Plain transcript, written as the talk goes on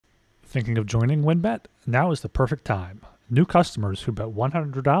Thinking of joining WynnBET? Now is the perfect time. New customers who bet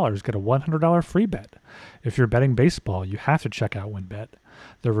 $100 get a $100 free bet. If you're betting baseball, you have to check out WynnBET.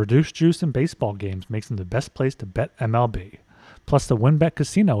 The reduced juice in baseball games makes them the best place to bet MLB. Plus, the WynnBET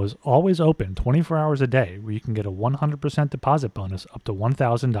Casino is always open 24 hours a day, where you can get a 100% deposit bonus up to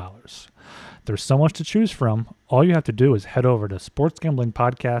 $1,000. There's so much to choose from. All you have to do is head over to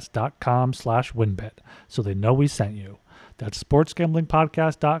sportsgamblingpodcast.com/WynnBET so they know we sent you. That's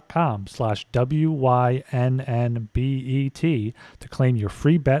sportsgamblingpodcast.com/WYNNBET to claim your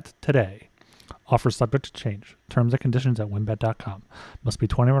free bet today. Offer subject to change. Terms and conditions at wynnbet.com. Must be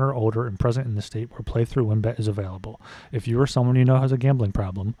 21 or older and present in the state where playthrough WynnBET is available. If you or someone you know has a gambling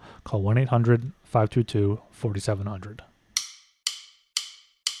problem, call 1-800-522-4700.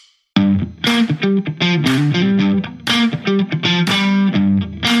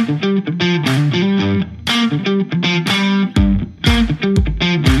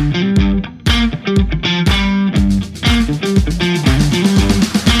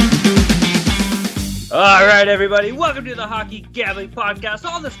 All right, everybody, welcome to the Hockey Gambling Podcast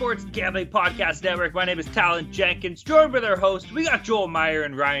on the Sports Gambling Podcast Network. My name is Talon Jenkins, joined with our host. We got Joel Meyer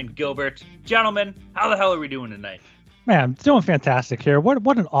and Ryan Gilbert. Gentlemen, how the hell are we doing tonight? Man, doing fantastic here.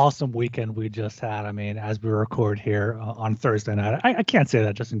 What an awesome weekend we just had. I mean, as we record here on Thursday night, I can't say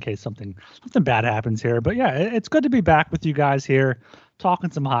that just in case something bad happens here. But yeah, it's good to be back with you guys here,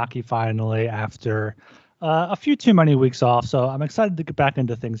 talking some hockey finally after a few too many weeks off. So I'm excited to get back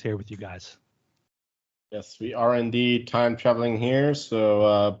into things here with you guys. Yes, we are indeed time traveling here.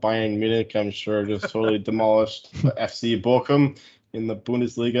 So Bayern Munich, I'm sure, just totally demolished the FC Bochum in the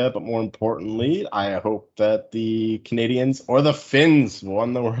Bundesliga. But more importantly, I hope that the Canadians or the Finns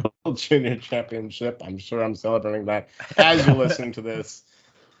won the World Junior Championship. I'm sure I'm celebrating that as you're listening to this.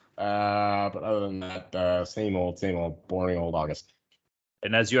 But other than that, same old, boring old August.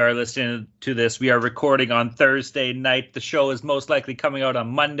 And as you are listening to this, we are recording on Thursday night. The show is most likely coming out on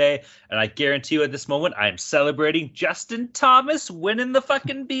Monday. And I guarantee you at this moment, I am celebrating Justin Thomas winning the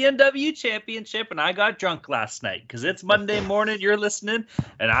fucking BMW championship. And I got drunk last night because it's Monday morning. You're listening.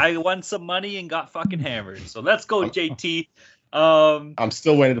 And I won some money and got fucking hammered. So let's go, JT. I'm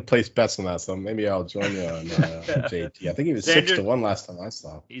still waiting to place bets on that, so maybe I'll join you on JT. I think he was 6-1 last time I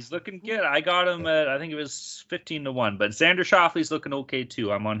saw. He's looking good. I got him at, I think it was 15-1, but Xander Schauffele's looking okay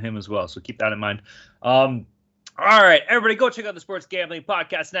too. I'm on him as well, so keep that in mind. All right, everybody, go check out the Sports Gambling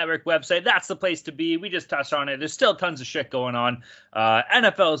Podcast Network website. That's the place to be. We just touched on it. There's still tons of shit going on.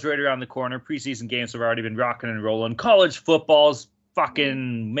 NFL is right around the corner. Preseason games have already been rocking and rolling. College football's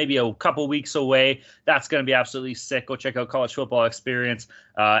fucking maybe a couple weeks away. That's going to be absolutely sick. Go check out College Football Experience.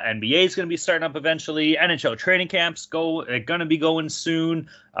 NBA is going to be starting up eventually. NHL training camps going to be going soon.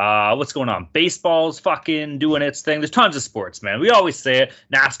 What's going on? Baseball's fucking doing its thing. There's tons of sports, man. We always say it.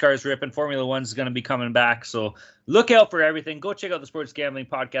 NASCAR's ripping. Formula One's going to be coming back. So look out for everything. Go check out the Sports Gambling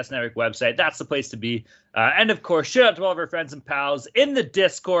Podcast Network website. That's the place to be. And of course, shout out to all of our friends and pals in the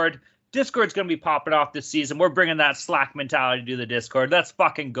Discord. Discord's going to be popping off this season. We're bringing that Slack mentality to the Discord. Let's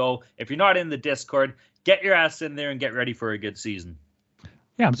fucking go. If you're not in the Discord, get your ass in there and get ready for a good season.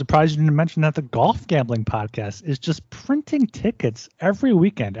 Yeah, I'm surprised you didn't mention that the Golf Gambling Podcast is just printing tickets every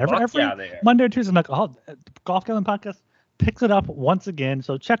weekend. Every Monday or Tuesday. I'm like, oh, Golf Gambling Podcast picks it up once again.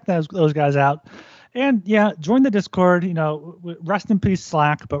 So check those guys out. And yeah, join the Discord. You know, rest in peace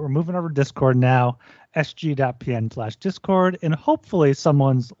Slack, but we're moving over to Discord now. sg.pn/Discord, and hopefully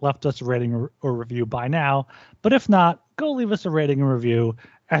someone's left us a rating or review by now. But if not, go leave us a rating and review.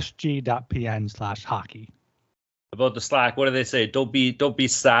 sg.pn/hockey. About the Slack, what do they say? Don't be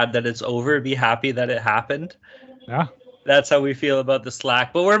sad that it's over. Be happy that it happened. Yeah, that's how we feel about the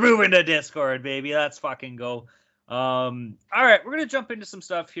Slack. But we're moving to Discord, baby. Let's fucking go. All right, we're gonna jump into some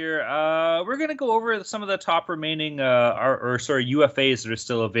stuff here. We're gonna go over some of the top remaining UFAs that are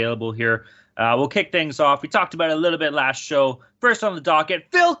still available here. We'll kick things off. We talked about it a little bit last show. First on the docket,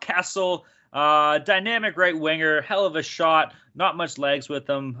 Phil Kessel, dynamic right winger, hell of a shot, not much legs with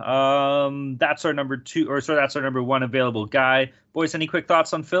him. That's our number one available guy. Boys, any quick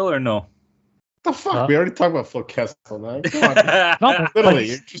thoughts on Phil or no? The fuck? We already talked about Phil Kessel, man. Come on. No, literally,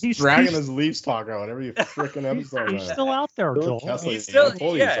 you're just dragging his Leafs talk out every freaking episode. He's still out there, Phil Joel. Kessel, He's still,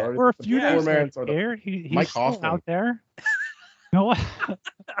 for a few days here, he's still out there. You know what?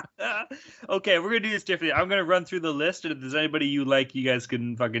 Okay, we're gonna do this differently. I'm gonna run through the list, and if there's anybody you like, you guys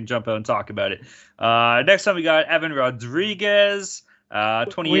can fucking jump out and talk about it. Next time we got Evan Rodriguez,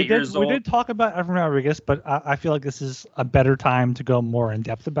 28 years old. We did talk about Evan Rodriguez, but I feel like this is a better time to go more in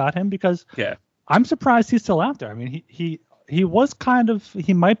depth about him because I'm surprised he's still out there. I mean, he was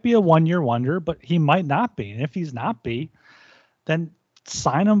he might be a 1-year wonder, but he might not be. And if he's not then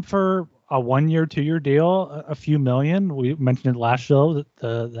sign him for a 1 year, 2 year deal, a few million. We mentioned it last show that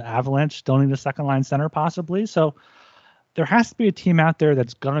the Avalanche still need a second line center possibly. So there has to be a team out there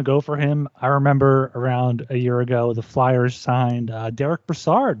that's going to go for him. I remember around a year ago, the Flyers signed Derek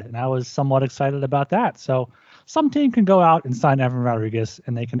Brassard, and I was somewhat excited about that. So some team can go out and sign Evan Rodriguez,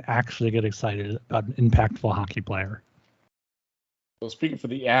 and they can actually get excited about an impactful hockey player. Well, speaking for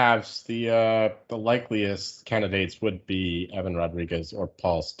the Avs, the likeliest candidates would be Evan Rodriguez or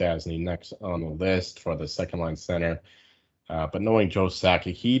Paul Stastny next on the list for the second line center. But knowing Joe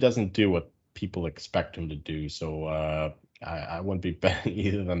Sakic, he doesn't do what people expect him to do. So I wouldn't be betting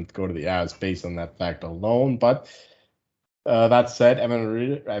either of them to go to the Avs based on that fact alone. But that said,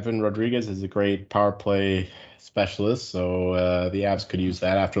 Evan Rodriguez is a great power play specialist. So the Avs could use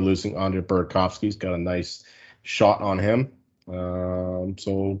that after losing Andre Burakovsky. He's got a nice shot on him.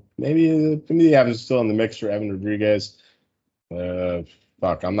 So maybe the Avs is still in the mix for Evan Rodriguez. I'm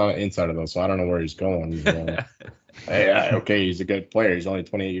not an insider though, so I don't know where he's going. Okay, he's a good player. He's only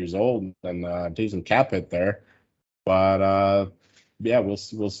 28 years old and decent cap hit there. But we'll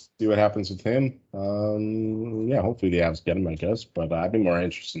see what happens with him. Hopefully the Avs get him, I guess. But I'd be more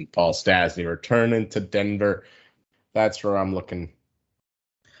interested in Paul Stastny returning to Denver. That's where I'm looking.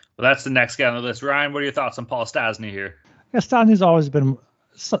 Well, that's the next guy on the list. Ryan, what are your thoughts on Paul Stastny here? Yeah, Stastny's always been,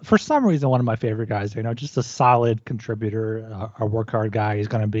 for some reason, one of my favorite guys. Just a solid contributor, a work hard guy. He's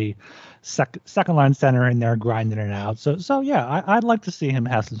going to be second line center in there, grinding it out. So yeah, I'd like to see him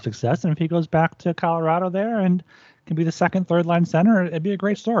have some success. And if he goes back to Colorado there and can be the second, third line center, it'd be a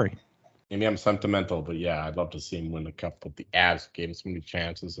great story. Maybe I'm sentimental, but yeah, I'd love to see him win the cup with the Avs. Gave him some good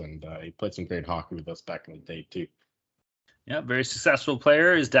chances, and he played some great hockey with us back in the day too. Yeah, very successful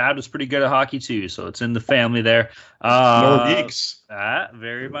player. His dad was pretty good at hockey too, so it's in the family there. Nordiques.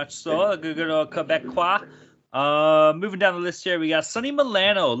 Very much so. A good old Quebecois. Moving down the list here, we got Sonny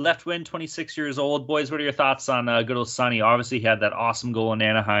Milano, left wing, 26 years old. Boys, what are your thoughts on good old Sonny? Obviously, he had that awesome goal in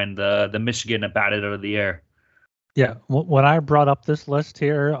Anaheim, the Michigan that batted out of the air. Yeah, when I brought up this list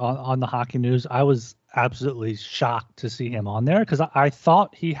here on the Hockey News, I was absolutely shocked to see him on there because I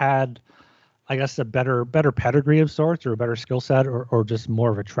thought he had, I guess, a better pedigree of sorts or a better skill set or just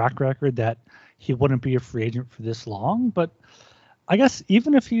more of a track record that he wouldn't be a free agent for this long. But I guess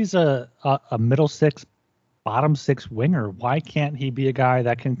even if he's a middle six, bottom six winger, why can't he be a guy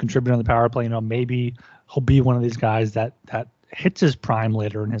that can contribute on the power play? Maybe he'll be one of these guys that hits his prime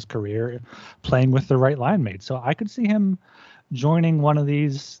later in his career playing with the right line mate. So I could see him joining one of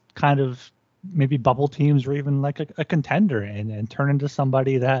these kind of maybe bubble teams or even like a contender and turn into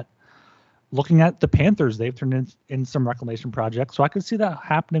somebody that, looking at the Panthers, they've turned in some reclamation projects. So I could see that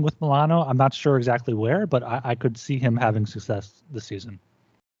happening with Milano. I'm not sure exactly where, but I could see him having success this season.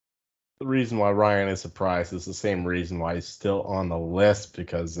 The reason why Ryan is surprised is the same reason why he's still on the list,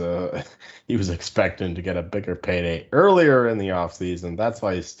 because he was expecting to get a bigger payday earlier in the offseason. That's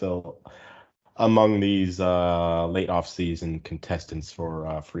why he's still among these late offseason contestants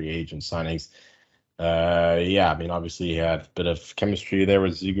for free agent signings. Obviously he had a bit of chemistry there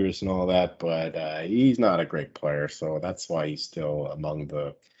with Zegras and all that, but he's not a great player, so that's why he's still among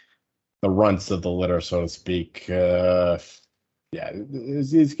the runts of the litter, so to speak.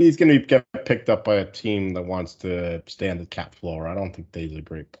 He's going to get picked up by a team that wants to stay on the cap floor. I don't think he's a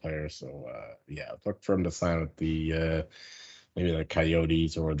great player, so look for him to sign with the maybe the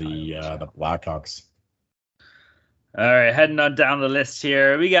Coyotes or the Blackhawks. All right, heading on down the list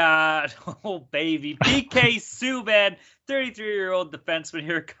here, we got, PK Subban, 33-year-old defenseman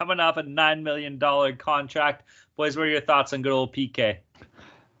here, coming off a $9 million contract. Boys, what are your thoughts on good old PK?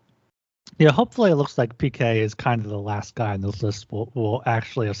 Yeah, hopefully it looks like PK is kind of the last guy on this list we'll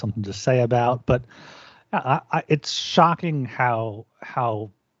actually have something to say about. But it's shocking how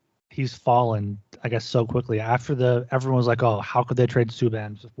he's fallen, I guess, so quickly. After everyone was like, oh, how could they trade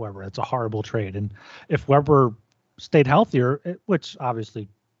Subban with Weber? It's a horrible trade. And if Weber stayed healthier, which obviously,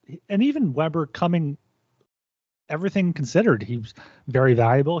 and even Weber coming, everything considered, he was very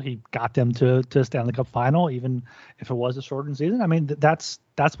valuable. He got them to Stanley Cup final, even if it was a shortened season. I mean, that's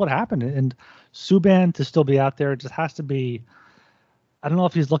what happened. And Subban to still be out there, it just has to be, I don't know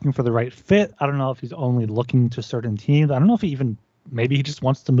if he's looking for the right fit. I don't know if he's only looking to certain teams. I don't know if maybe he just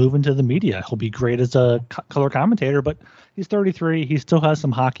wants to move into the media. He'll be great as a color commentator, but he's 33. He still has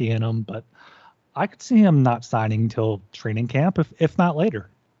some hockey in him, but I could see him not signing until training camp, if not later.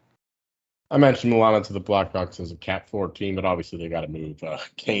 I mentioned Milano to the Blackhawks as a cap 14, but obviously they got to move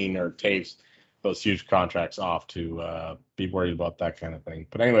Kane or Taves, those huge contracts off to be worried about that kind of thing.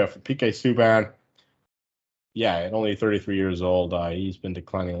 But anyway, for PK Subban, at only 33 years old, he's been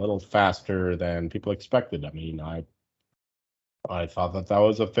declining a little faster than people expected. I mean, I thought that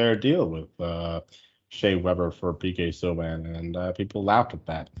was a fair deal with Shea Weber for PK Subban, and people laughed at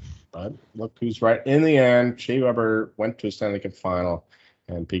that. But look who's right. In the end, Shea Weber went to a Stanley Cup final,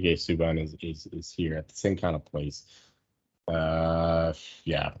 and PK Subban is here at the same kind of place.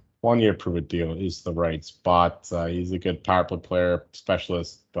 Yeah, 1 year prove-it deal is the right spot. He's a good power play player,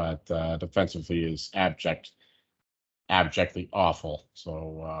 specialist, but defensively is abjectly awful.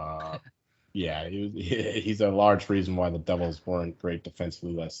 So yeah, he's a large reason why the Devils weren't great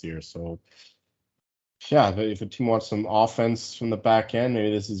defensively last year. So yeah, if a team wants some offense from the back end,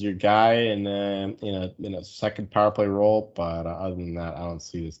 maybe this is your guy in a second power play role. But other than that, I don't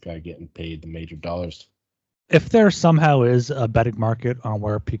see this guy getting paid the major dollars. If there somehow is a betting market on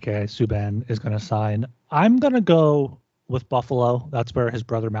where PK Subban is going to sign, I'm going to go with Buffalo. That's where his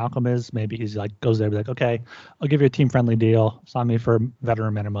brother Malcolm is. Maybe he's like goes there, be like, okay, I'll give you a team friendly deal, sign me for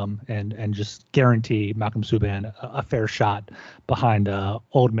veteran minimum, and just guarantee Malcolm Subban a fair shot behind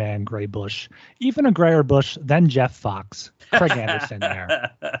old man Gray Bush, even a grayer Bush, then Jeff Fox, Craig Anderson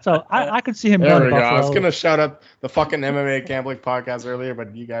there. So I could see him There going we to go. Buffalo. I was gonna shout out the fucking MMA gambling podcast earlier,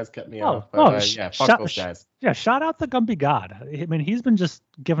 but you guys kept me off. But, yeah, fuck those guys. Yeah, shout out the Gumby God. I mean, he's been just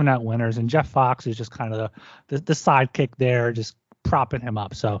giving out winners, and Jeff Fox is just kind of the sidekick there, just propping him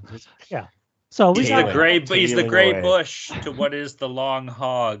up. So, yeah. So he's got the gray bush to what is the long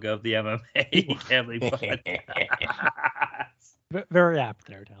hog of the MMA gambling podcast. Very apt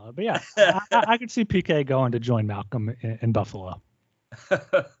there, Tyler. But yeah, I could see PK going to join Malcolm in Buffalo.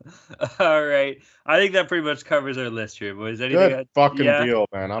 All right, I think that pretty much covers our list here, boys. Good fucking deal,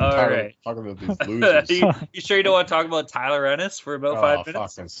 man. I'm tired of talking about these losers. you sure you don't want to talk about Tyler Ennis for about 5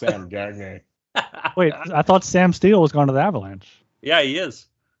 minutes? Fucking Sam Gagner. Wait, I thought Sam Steele was going to the Avalanche. Yeah, he is.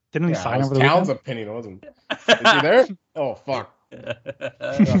 Didn't he sign over the Towns' weekend? opinion, wasn't it? Is he there? Oh fuck.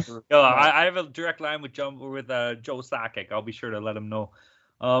 No, I have a direct line with Joe Sakic. I'll be sure to let him know.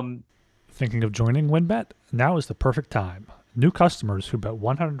 Thinking of joining WynnBET? Now is the perfect time. New customers who bet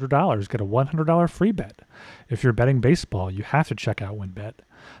 $100 get a $100 free bet. If you're betting baseball, you have to check out WynnBET.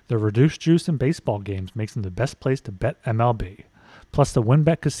 The reduced juice in baseball games makes them the best place to bet MLB. Plus, the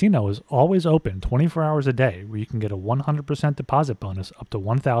WynnBET Casino is always open 24 hours a day, where you can get a 100% deposit bonus up to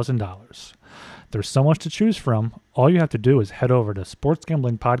 $1,000. There's so much to choose from. All you have to do is head over to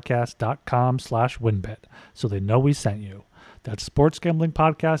sportsgamblingpodcast.com/WynnBET so they know we sent you. That's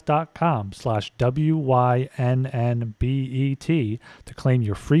sportsgamblingpodcast.com/WYNNBET to claim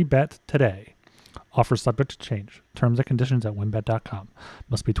your free bet today. Offer subject to change. Terms and conditions at WynnBET.com.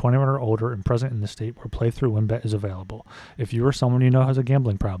 Must be 21 or older and present in the state where playthrough WynnBET is available. If you or someone you know has a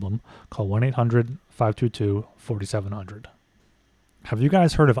gambling problem, call 1-800-522-4700. Have you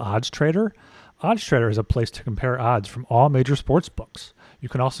guys heard of OddsTrader? OddsTrader is a place to compare odds from all major sports books. You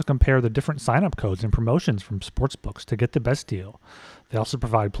can also compare the different sign-up codes and promotions from sports books to get the best deal. They also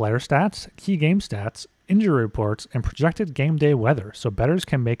provide player stats, key game stats, injury reports, and projected game day weather so bettors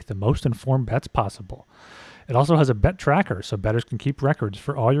can make the most informed bets possible. It also has a bet tracker so bettors can keep records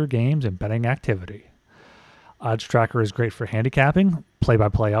for all your games and betting activity. Odds Tracker is great for handicapping,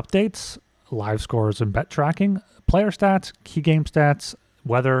 play-by-play updates, live scores and bet tracking, player stats, key game stats,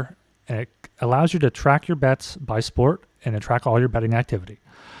 weather, and it allows you to track your bets by sport and to track all your betting activity.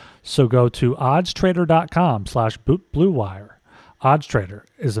 So go to oddstrader.com/BlueWire. OddsTrader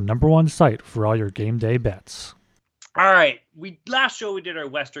is the #1 site for all your game day bets. All right. Last show we did our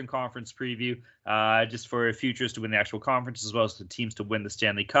Western Conference preview, just for futures to win the actual conference as well as the teams to win the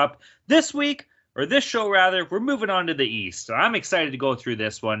Stanley Cup. This show, we're moving on to the East. So I'm excited to go through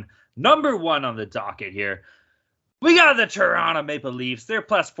this one. #1 on the docket here. We got the Toronto Maple Leafs. They're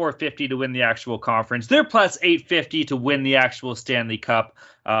plus 450 to win the actual conference. They're plus 850 to win the actual Stanley Cup.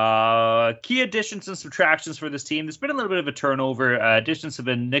 Key additions and subtractions for this team. There's been a little bit of a turnover. Additions have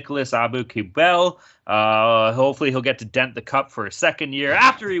been Nicholas Abu-Kubel. Hopefully he'll get to dent the cup for a second year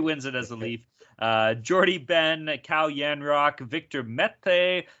after he wins it as a Leaf. Jordy Ben, Cal Yanrock, Victor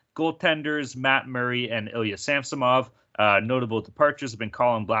Mete, goaltenders Matt Murray and Ilya Samsonov. Notable departures have been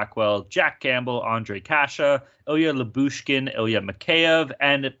Colin Blackwell, Jack Campbell, Andre Kasha, Ilya Lyubushkin, Ilya Mikheyev,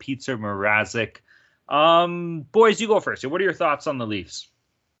 and Petr Mrazek. Boys, you go first. What are your thoughts on the Leafs?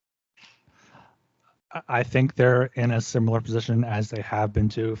 I think they're in a similar position as they have been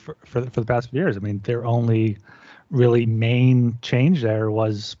for the past few years. I mean, their only really main change there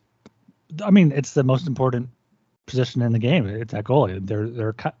was, it's the most important position in the game. It's that goalie.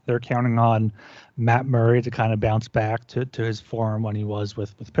 They're counting on Matt Murray to kind of bounce back to his form when he was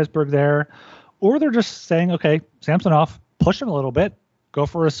with Pittsburgh there, or they're just saying, okay, Samsonov, push him a little bit, go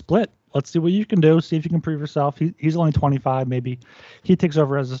for a split. Let's see what you can do. See if you can prove yourself. He's only 25. Maybe he takes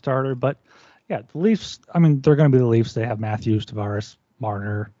over as a starter, but Yeah, the Leafs. I mean, they're going to be the Leafs. They have Matthews, Tavares,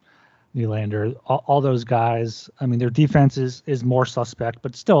 Marner, Nylander, all those guys. I mean, their defense is more suspect,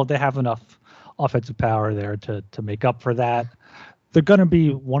 but still, they have enough offensive power there to make up for that. They're going to be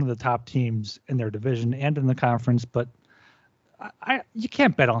one of the top teams in their division and in the conference, but you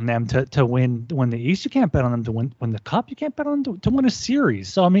can't bet on them to win the East. You can't bet on them to win the Cup. You can't bet on them to win a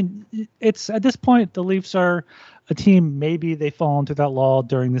series. So I mean, it's at this point the Leafs are a team. Maybe they fall into that lull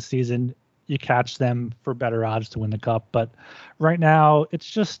during the season. You catch them for better odds to win the Cup, but right now it's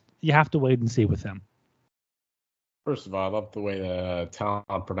just you have to wait and see with them. First of all, I love the way the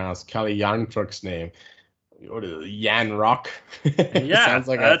talent pronounced Kelly Yarntruk's name. What is it, Jan Rock? Yeah, sounds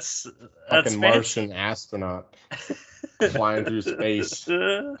like that's fucking Martian astronaut flying through space.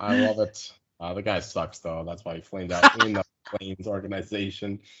 I love it. The guy sucks though. That's why he flamed out in the Flames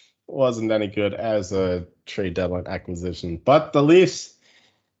organization. Wasn't any good as a trade deadline acquisition. But the Leafs,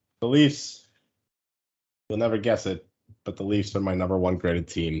 you'll never guess it, but the Leafs are my number one graded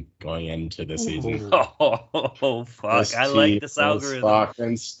team going into this season. Oh fuck! This I like team this is algorithm.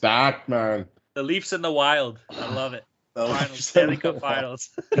 fucking stacked, man. The Leafs in the wild. I love it. The Finals, Leafs Stanley in the Cup wild. Finals.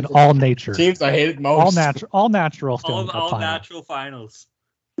 And all nature, Teams I hated most. all natural. Stanley Cup all final. natural finals.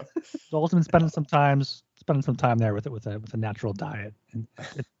 Joel's been spending some time there with a natural diet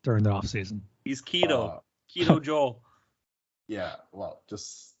during the off season. He's keto. Keto Joel. Yeah, well,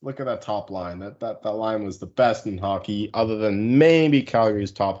 just look at that top line. That line was the best in hockey, other than maybe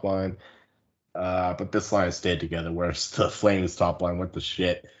Calgary's top line. But this line stayed together, whereas the Flames top line went to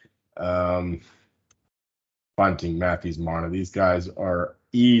shit. Bunting, Matthews, Marner, these guys are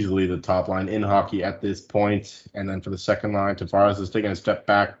easily the top line in hockey at this point. And then for the second line, Tavares is taking a step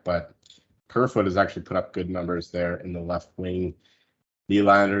back, but Kerfoot has actually put up good numbers there in the left wing.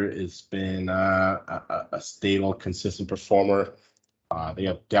 Nylander has been a stable, consistent performer. They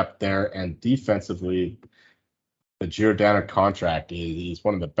have depth there, and defensively, the Giordano contract he's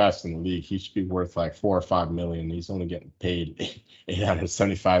one of the best in the league. He should be worth like $4 or $5 million. He's only getting paid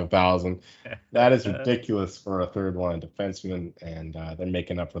 $875,000. That is ridiculous for a third line defenseman, and they're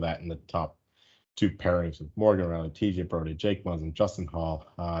making up for that in the top two pairings with Morgan Rielly, TJ Brody, Jake Muzzin, and Justin Hall.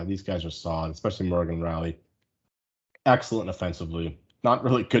 These guys are solid, especially Morgan Rielly. Excellent offensively. Not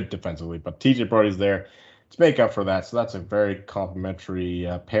really good defensively, but TJ Brody's there to make up for that. So that's a very complimentary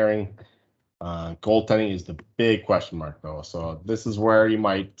pairing. Goaltending is the big question mark, though. So this is where you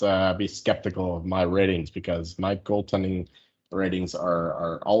might be skeptical of my ratings, because my goaltending ratings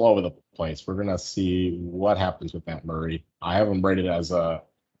are all over the place. We're gonna see what happens with Matt Murray. I have him rated as an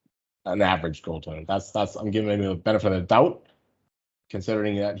average goaltender. That's I'm giving him the benefit of the doubt,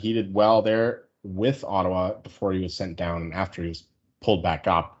 considering that he did well there with Ottawa before he was sent down and after he was pulled back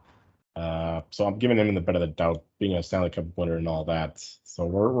up. So I'm giving him the benefit of the doubt, being a Stanley Cup winner and all that. So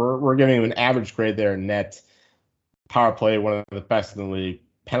we're giving him an average grade there. Net, power play, one of the best in the league.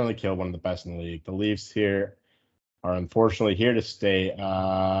 Penalty kill, one of the best in the league. The Leafs here are unfortunately here to stay.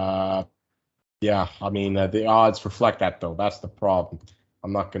 Yeah, I mean the odds reflect that, though. That's the problem.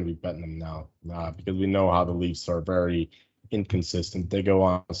 I'm not going to be betting them now because we know how the Leafs are very inconsistent. They go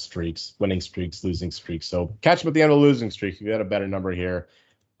on streaks, winning streaks, losing streaks. So catch them at the end of the losing streak. You got a better number here.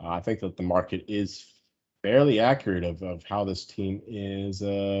 I think that the market is fairly accurate of how this team is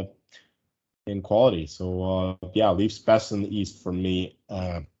in quality. So, yeah, Leafs best in the East for me,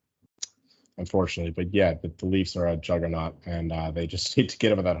 unfortunately. But, yeah, the Leafs are a juggernaut, and they just need to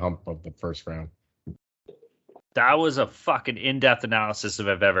get over that hump of the first round. That was a fucking in-depth analysis if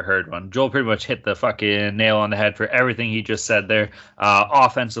I've ever heard one. Joel pretty much hit the fucking nail on the head for everything he just said there.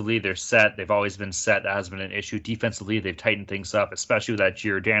 Offensively, they're set. They've always been set. That has been an issue. Defensively, they've tightened things up, especially with that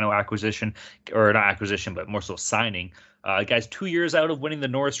Giordano acquisition, or not acquisition, but more so signing. Guy's 2 years out of winning the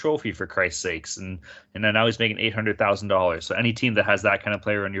Norris Trophy, for Christ's sakes, and now he's making $800,000. So any team that has that kind of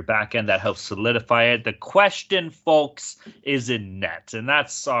player on your back end, that helps solidify it. The question, folks, is in net, and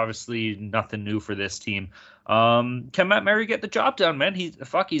that's obviously nothing new for this team. Can Matt Murray get the job done, man? He's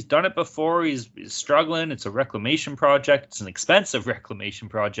done it before. He's struggling. It's a reclamation project. It's an expensive reclamation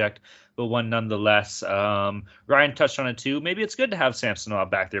project, but one nonetheless. Ryan touched on it too. Maybe it's good to have Samsonov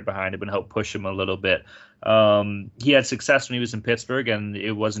back there behind him and help push him a little bit. He had success when he was in Pittsburgh, and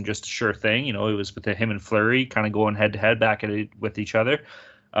it wasn't just a sure thing. You know, it was with him and Fleury kind of going head to head back at it with each other.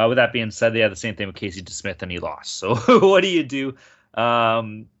 With that being said, they had the same thing with Casey DeSmith, and he lost. So what do you do?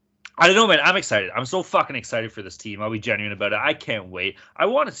 I don't know, man. I'm excited. I'm so fucking excited for this team. I'll be genuine about it. I can't wait. I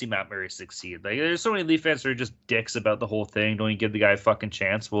want to see Matt Murray succeed. Like, there's so many Leaf fans that are just dicks about the whole thing. Don't even give the guy a fucking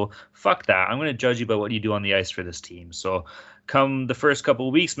chance. Well, fuck that. I'm going to judge you by what you do on the ice for this team. So come the first couple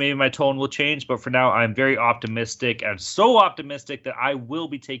of weeks, maybe my tone will change. But for now, I'm very optimistic, and so optimistic that I will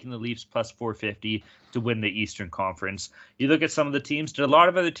be taking the Leafs plus 450 to win the Eastern Conference. You look at some of the teams. Did a lot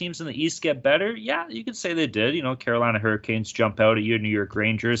of other teams in the East get better? Yeah, you could say they did. Carolina Hurricanes jump out at you, New York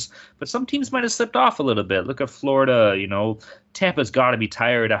Rangers. But some teams might have slipped off a little bit. Look at Florida. Tampa's got to be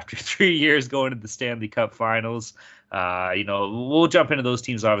tired after 3 years going to the Stanley Cup Finals. We'll jump into those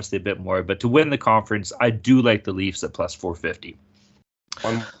teams obviously a bit more, but to win the conference, I do like the Leafs at plus 450.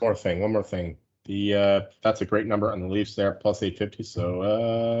 One more thing. That's a great number on the Leafs there, plus 850.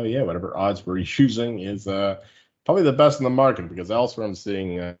 So whatever odds we're using is probably the best in the market, because elsewhere I'm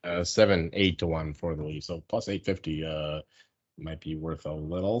seeing 7-8 to 1 for the Leafs. So plus 850 might be worth a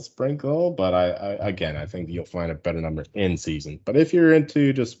little sprinkle, but I think you'll find a better number in season. But if you're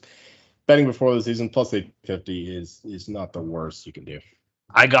into just betting before the season, plus 850 is not the worst you can do.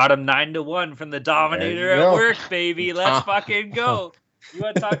 I got him 9 to 1 from the Dominator at work, baby. Let's fucking go. You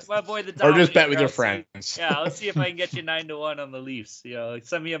want to talk to my boy, the Dominator? Or just bet with your friends. Let's see if I can get you 9 to 1 on the Leafs.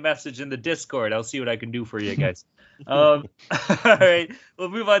 Send me a message in the Discord. I'll see what I can do for you guys. All right, we'll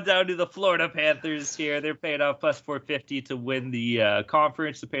move on down to the Florida Panthers here. They're paying off plus 450 to win the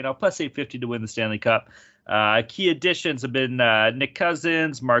conference. They're paying off plus 850 to win the Stanley Cup. Key additions have been Nick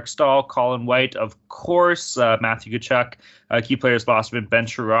Cousins, Mark Stahl, Colin White, of course, Matthew Tkachuk. Key players lost have been Ben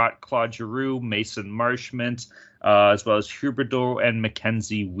Sherratt, Claude Giroux, Mason Marchment, as well as Huberdeau and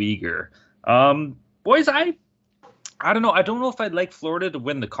Mackenzie Weegar. Boys, I don't know. I don't know if I'd like Florida to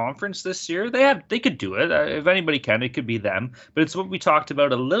win the conference this year. They could do it. If anybody can, it could be them. But it's what we talked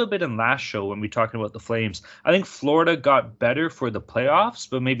about a little bit in last show when we talked about the Flames. I think Florida got better for the playoffs,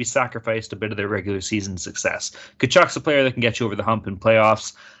 but maybe sacrificed a bit of their regular season success. Kachuk's a player that can get you over the hump in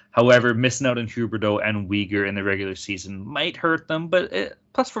playoffs. However, missing out on Huberdeau and Weegar in the regular season might hurt them. But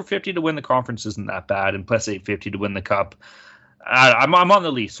plus 450 to win the conference isn't that bad, and plus 850 to win the cup. I'm on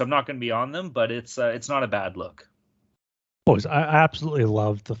the Leafs, so I'm not going to be on them, but it's not a bad look. Boys, I absolutely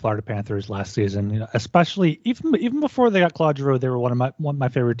loved the Florida Panthers last season. Especially even before they got Claude Giroux, they were one of my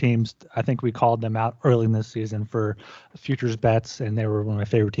favorite teams. I think we called them out early in this season for futures bets, and they were one of my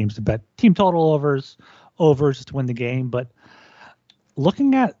favorite teams to bet team total overs to win the game. But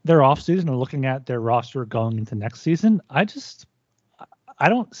looking at their offseason and looking at their roster going into next season, I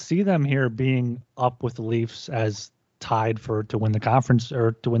don't see them here being up with the Leafs as tied to win the conference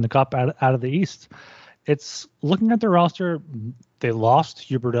or to win the cup out of the East. It's looking at their roster. They lost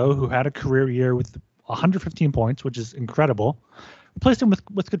Huberdeau, who had a career year with 115 points, which is incredible. Replaced him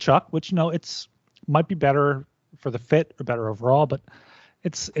with Tkachuk, which it's might be better for the fit or better overall, but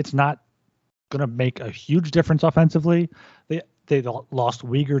it's not going to make a huge difference offensively. They lost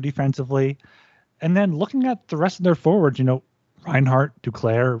Weegar defensively, and then looking at the rest of their forwards, Reinhart,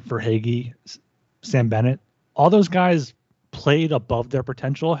 Duclair, Verhaeghe, Sam Bennett, all those guys played above their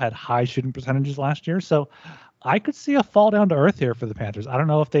potential, had high shooting percentages last year. So I could see a fall down to earth here for the Panthers. I don't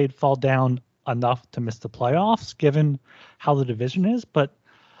know if they'd fall down enough to miss the playoffs given how the division is, but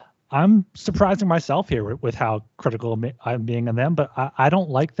I'm surprising myself here with how critical I'm being on them, but I don't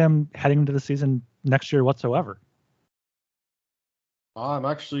like them heading into the season next year whatsoever. I'm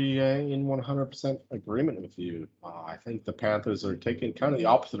actually in 100% agreement with you. I think the Panthers are taking kind of the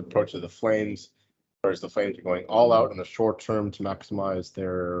opposite approach of the Flames, whereas the Flames are going all out in the short term to maximize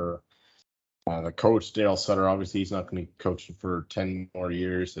their the coach, Dale Sutter. Obviously, he's not going to be coaching for 10 more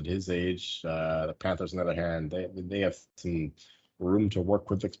years at his age. The Panthers, on the other hand, they have some room to work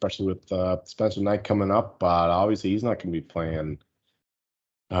with, especially with Spencer Knight coming up. But obviously, he's not going to be playing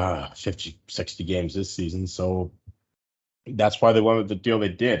 50, 60 games this season. So that's why they wanted the deal they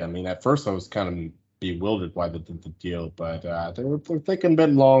did. I mean, at first I was kind of bewildered why they did the deal, but they're thinking a bit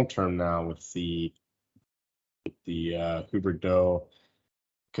long term now with the Huberdeau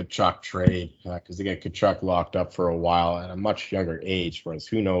Tkachuk trade, because they get Tkachuk locked up for a while at a much younger age, whereas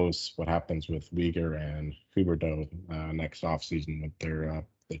who knows what happens with Weegar and Huberdeau next offseason with their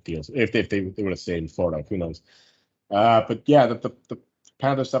deals. If they would have stayed in Florida, who knows? But yeah, the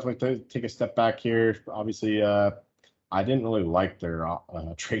Panthers definitely take a step back here. Obviously, I didn't really like their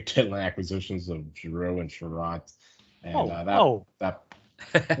trade deadline acquisitions of Giroux and Sherratt. And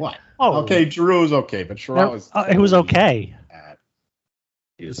what? Okay, Giroux is okay, but Sherratt was. It was okay.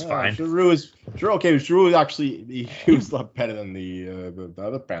 He was fine. Giroux is okay. Giroux actually he was a lot better than the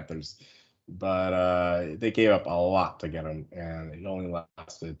other Panthers, but they gave up a lot to get him, and it only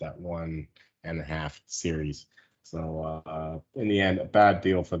lasted that 1.5 series. So in the end, a bad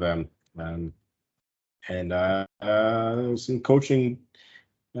deal for them. And some coaching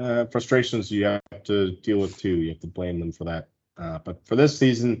frustrations you have to deal with too. You have to blame them for that. But for this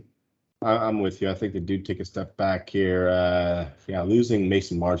season, I'm with you. I think they do take a step back here. Losing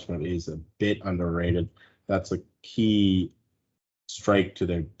Mason Marchment is a bit underrated. That's a key strike to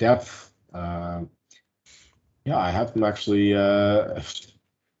their depth. I have them actually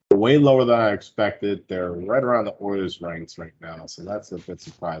way lower than I expected. They're right around the Oilers ranks right now, so that's a bit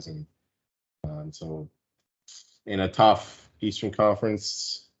surprising. So in a tough Eastern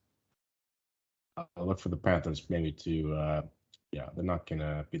Conference, I'll look for the Panthers maybe to they're not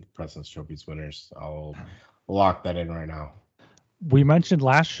gonna be the President's Trophies winners. I'll lock that in right now. We mentioned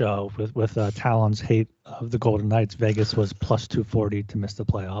last show with Talon's hate of the Golden Knights, Vegas was plus 240 to miss the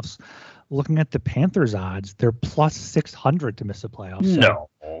playoffs. Looking at the Panthers odds, they're plus 600 to miss the playoffs. No,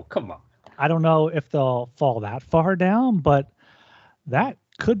 come on. I don't know if they'll fall that far down, but that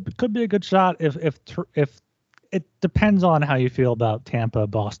could be a good shot if it depends on how you feel about Tampa,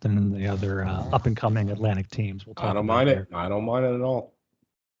 Boston, and the other up and coming Atlantic teams. I don't mind it. I don't mind it at all.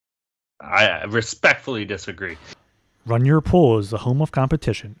 I respectfully disagree. Run Your Pool is the home of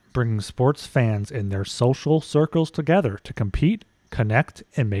competition, bringing sports fans in their social circles together to compete, connect,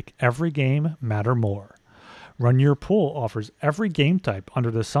 and make every game matter more. Run Your Pool offers every game type under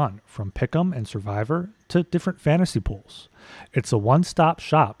the sun, from Pick'em and Survivor to different fantasy pools. It's a one-stop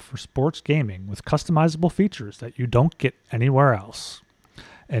shop for sports gaming with customizable features that you don't get anywhere else.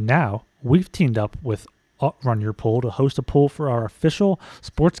 And now, we've teamed up with Run Your Pool to host a pool for our official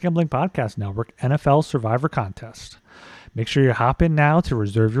Sports Gambling Podcast Network NFL Survivor Contest. Make sure you hop in now to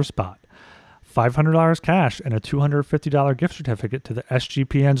reserve your spot. $500 cash and a $250 gift certificate to the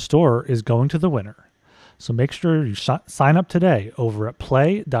SGPN store is going to the winner. So make sure you sign up today over at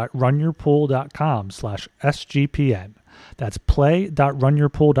play.runyourpool.com/SGPN. That's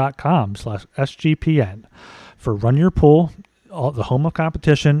play.runyourpool.com/SGPN. For Run Your Pool, the home of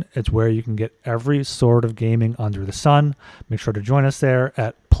competition, it's where you can get every sort of gaming under the sun. Make sure to join us there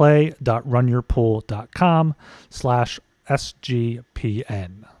at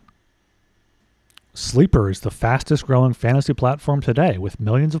play.runyourpool.com/SGPN. Sleeper is the fastest growing fantasy platform today with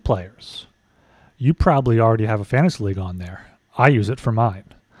millions of players. You probably already have a fantasy league on there. I use it for mine.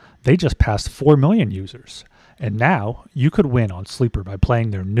 They just passed 4 million users. And now you could win on Sleeper by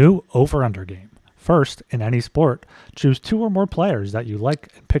playing their new over-under game. First, in any sport, choose 2 or more players that you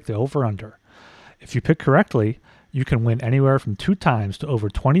like and pick the over-under. If you pick correctly, you can win anywhere from 2 times to over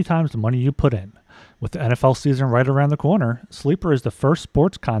 20 times the money you put in. With the NFL season right around the corner, Sleeper is the first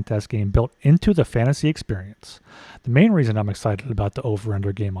sports contest game built into the fantasy experience. The main reason I'm excited about the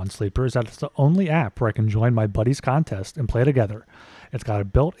over-under game on Sleeper is that it's the only app where I can join my buddies' contest and play together. It's got a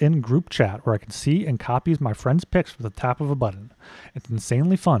built-in group chat where I can see and copy my friends' picks with the tap of a button. It's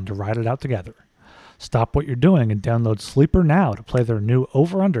insanely fun to ride it out together. Stop what you're doing and download Sleeper now to play their new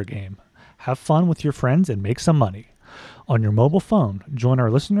over-under game. Have fun with your friends and make some money. On your mobile phone, join our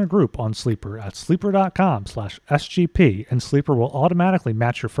listener group on Sleeper at sleeper.com/SGP, and Sleeper will automatically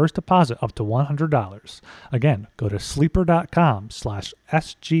match your first deposit up to $100. Again, go to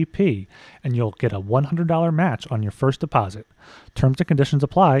sleeper.com/SGP, and you'll get a $100 match on your first deposit. Terms and conditions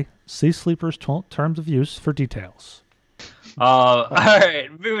apply. See Sleeper's terms of use for details. All right,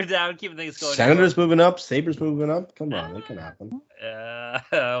 moving down, keeping things going. Senators moving up, Sabres moving up. Come on, it can happen.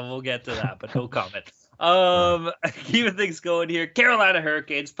 We'll get to that, but no comment. Keeping things going here. Carolina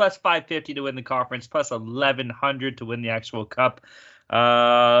Hurricanes plus 550 to win the conference, plus 1100 to win the actual cup. Bit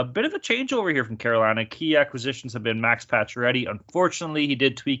of a changeover here from Carolina. Key acquisitions have been Max Pacioretty. Unfortunately, he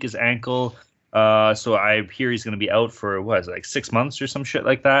did tweak his ankle. So I hear he's going to be out for 6 months or some shit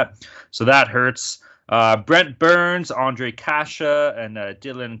like that. So that hurts. Brent Burns, Andre Kasha, and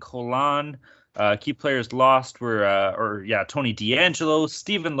Dylan Colan. Key players lost were Tony DeAngelo,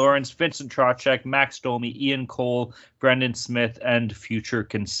 Steven Lawrence, Vincent Trocheck, Max Domi, Ian Cole, Brendan Smith, and future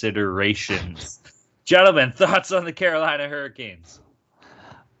considerations. Gentlemen, thoughts on the Carolina Hurricanes?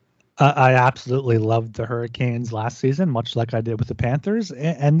 I absolutely loved the Hurricanes last season, much like I did with the Panthers.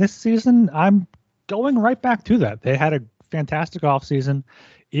 And this season, I'm going right back to that. They had a fantastic offseason.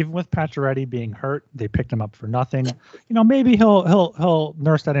 Even with Pacioretty being hurt, they picked him up for nothing. Maybe he'll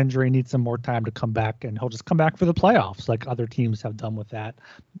nurse that injury, need some more time to come back, and he'll just come back for the playoffs like other teams have done with that.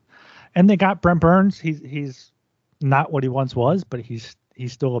 And they got Brent Burns. He's not what he once was, but he's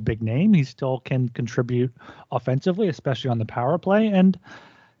still a big name. He still can contribute offensively, especially on the power play, and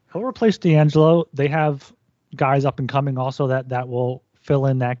he'll replace DeAngelo. They have guys up and coming also that will fill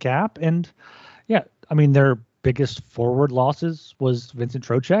in that gap. And their biggest forward losses was Vincent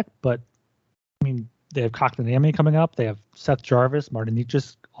Trocheck, but they have Kotkaniemi coming up. They have Seth Jarvis, Martin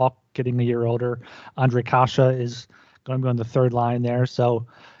Necas, all getting a year older. Andre Kasha is going to be on the third line there. So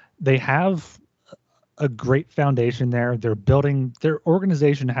they have a great foundation there. They're building. Their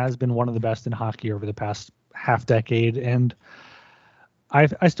organization has been one of the best in hockey over the past half decade, and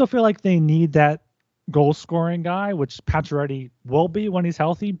I still feel like they need that goal scoring guy, which Pacioretty will be when he's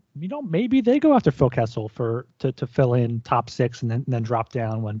healthy. Maybe they go after Phil Kessel to fill in top six and then drop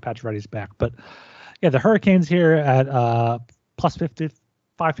down when Pacioretty's back. But yeah, the Hurricanes here at plus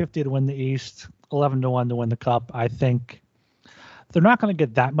 550 to win the East, 11-1 to win the Cup. I think they're not going to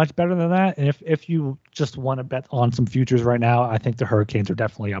get that much better than that. And if you just want to bet on some futures right now, I think the Hurricanes are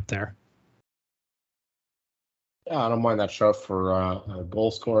definitely up there. Yeah, I don't mind that shot for a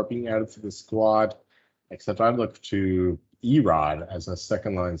goal scorer being added to the squad. Except I'd look to Erod as a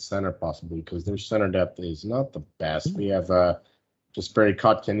second line center possibly because their center depth is not the best. We have just Barry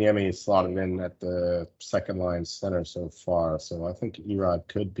Kotkaniemi slotted in at the second line center so far. So I think Erod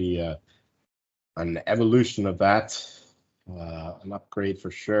could be an evolution of that, an upgrade for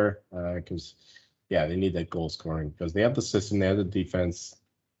sure. Because they need that goal scoring because they have the system, they have the defense,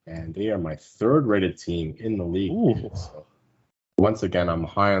 and they are my third rated team in the league. So once again, I'm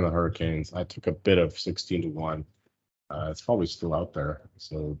high on the Hurricanes. I took a bit of 16-1. It's probably still out there,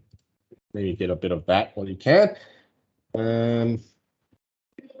 so maybe get a bit of that when you can.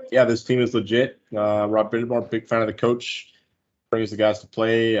 This team is legit. Rob Bridgemore, big fan of the coach. Brings the guys to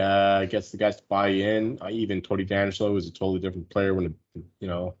play, gets the guys to buy in. Even Tony D'Angelo is a totally different player when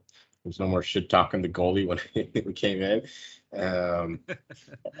there's no more shit talking the goalie when he came in.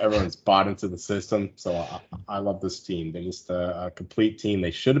 Everyone's bought into the system, so I love this team. They're just a complete team.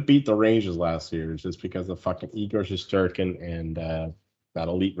 They should have beat the Rangers last year just because of fucking Igor Shesterkin and that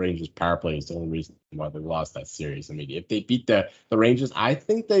elite Rangers power play is the only reason why they lost that series. I mean, if they beat the Rangers, I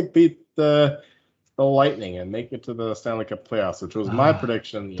think they beat the Lightning and make it to the Stanley Cup playoffs, which was my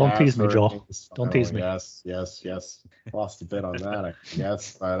prediction. Don't tease me, Joel. Don't tease me. Yes. Lost a bit on that, I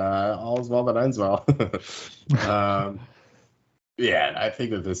guess, but all's well that ends well. I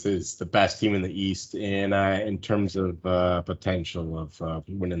think that this is the best team in the East in terms of potential of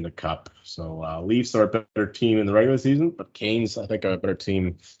winning the Cup. So Leafs are a better team in the regular season, but Canes, I think, are a better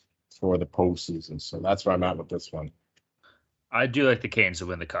team for the postseason. So that's where I'm at with this one. I do like the Canes to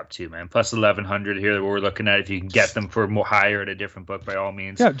win the Cup too, man. Plus 1,100 here that we're looking at. If you can get them for more higher at a different book, by all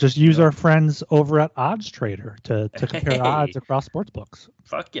means. Yeah, just use our friends over at Odds Trader to compare odds across sports books.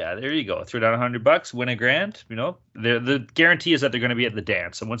 Fuck yeah, there you go. Throw down $100, win $1,000. The guarantee is that they're going to be at the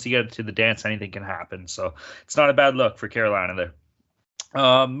dance, and once you get to the dance, anything can happen. So it's not a bad look for Carolina there.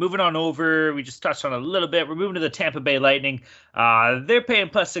 Moving on over, we just touched on a little bit. We're moving to the Tampa Bay Lightning. They're paying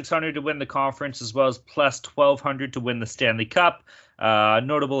plus 600 to win the conference as well as plus 1,200 to win the Stanley Cup.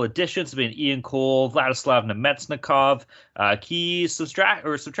 Notable additions have been Ian Cole, Vladislav Nemetsnikov. Key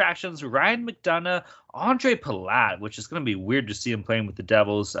subtractions: Ryan McDonough, Andre Palat, which is going to be weird to see him playing with the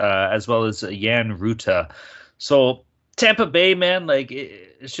Devils, as well as Jan Ruta. So Tampa Bay, man,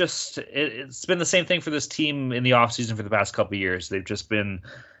 it's been the same thing for this team in the offseason for the past couple of years. They've just been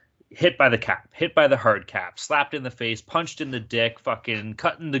hit by the cap, hit by the hard cap, slapped in the face, punched in the dick, fucking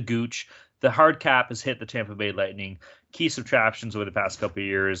cutting the gooch. The hard cap has hit the Tampa Bay Lightning. Key subtractions over the past couple of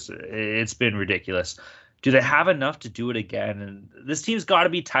years. It's been ridiculous. Do they have enough to do it again? And this team's got to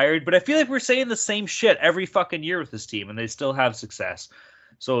be tired, but I feel like we're saying the same shit every fucking year with this team, and they still have success.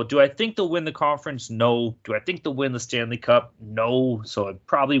 So do I think they'll win the conference? No. Do I think they'll win the Stanley Cup? No. So I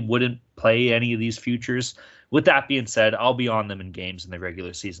probably wouldn't play any of these futures. With that being said, I'll be on them in games in the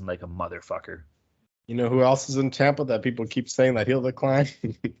regular season like a motherfucker. You know who else is in Tampa that people keep saying that he'll decline?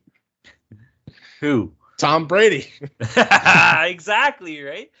 Who? Tom Brady. Exactly,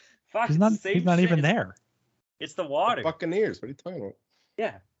 right? Fuck, he's not even there. It's the water. The Buccaneers. What are you talking about?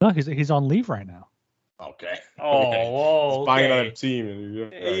 Yeah. No, he's on leave right now. Okay. Oh, he's buying another team,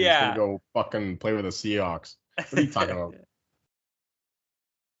 and he's gonna go fucking play with the Seahawks. What are you talking about?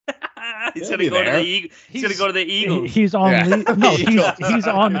 He's gonna go to the Eagles. He's gonna go to the Eagles. He's on leave. No, he's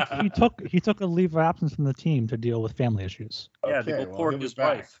on. He took a leave of absence from the team to deal with family issues. Yeah, they go court his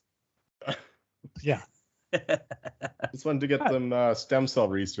wife. Yeah. Just wanted to get them stem cell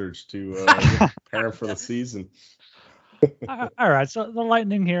research to prepare for the season. All right, so the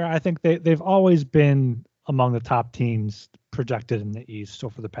Lightning here, I think they've always been among the top teams projected in the East. So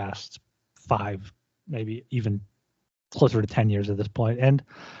for the past 5, maybe even closer to 10 years at this point. And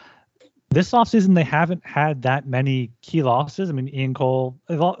this offseason, they haven't had that many key losses. I mean, Ian Cole,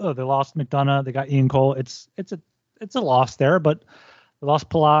 they lost McDonough, they got Ian Cole. It's a loss there, but they lost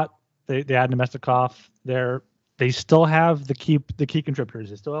Palat, they had Nemestikov. They still have the key contributors.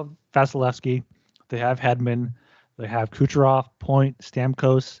 They still have Vasilevsky, they have Hedman. They have Kucherov, Point,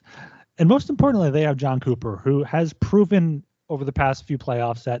 Stamkos, and most importantly, they have John Cooper, who has proven over the past few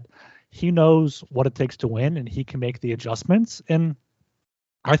playoffs that he knows what it takes to win, and he can make the adjustments. And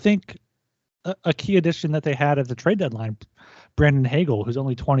I think a key addition that they had at the trade deadline, Brandon Hagel, who's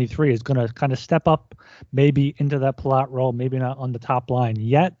only 23, is going to kind of step up maybe into that Palat role, maybe not on the top line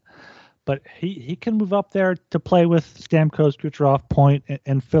yet, but he can move up there to play with Stamkos, Kucherov, Point,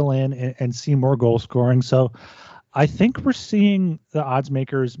 and fill in and see more goal scoring. So I think we're seeing the odds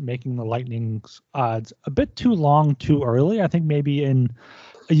makers making the Lightning's odds a bit too long, too early. I think maybe in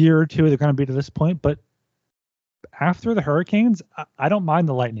a year or two they're going to be to this point, but after the Hurricanes, I don't mind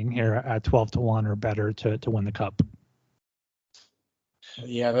the Lightning here at 12-1 or better to win the Cup.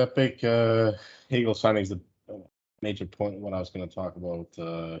 Yeah, that big Hagel signing is a major point what I was going to talk about.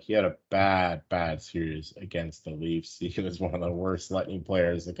 He had a bad series against the Leafs. He was one of the worst Lightning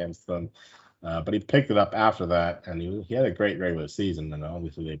players against them. But he picked it up after that, and he had a great regular season. And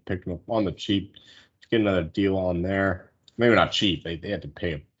obviously, they picked him up on the cheap to get another deal on there. Maybe not cheap. They had to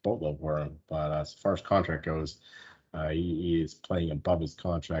pay a boatload for him. But as far as contract goes, he is playing above his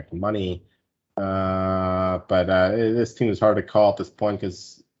contract money. But this team is hard to call at this point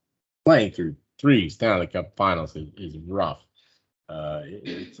because playing through 3 Stanley Cup finals is rough.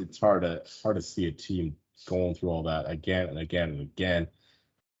 It's hard to see a team going through all that again and again and again.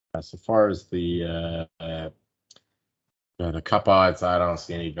 So far as the Cup odds, I don't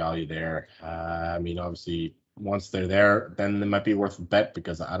see any value there. I mean, obviously, once they're there, then they might be worth a bet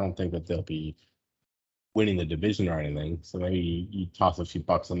because I don't think that they'll be winning the division or anything. So maybe you toss a few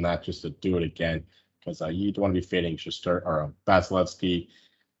bucks on that just to do it again because you don't want to be fading Shesterkin or Vasilevsky,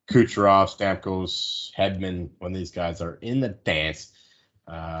 Kucherov, Stamkos, Hedman when these guys are in the dance.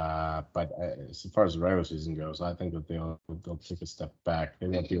 But as far as the regular season goes, I think that they'll take a step back. They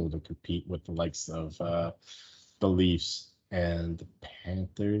won't be able to compete with the likes of the Leafs and the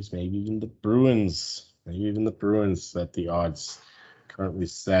Panthers, maybe even the Bruins. At the odds currently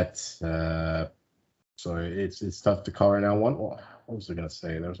set. So it's tough to call right now. What was I going to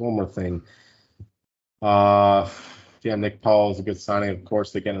say? There's one more thing. Yeah, Nick Paul is a good signing. Of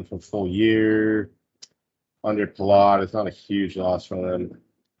course, they get him for a full year. Under Palat, it's not a huge loss for them.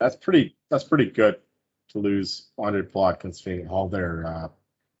 That's pretty good to lose under Palat considering all their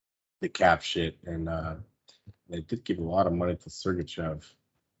the cap shit, and they did give a lot of money to Sergachev,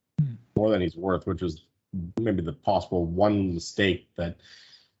 more than he's worth, which was maybe the possible one mistake that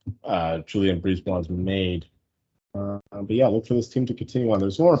Julian Brisebois made. But yeah, look for this team to continue on.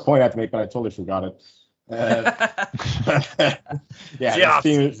 There's one more point I have to make, but I totally forgot it. Yeah,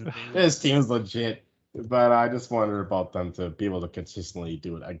 this team is legit. But I just wonder about them to be able to consistently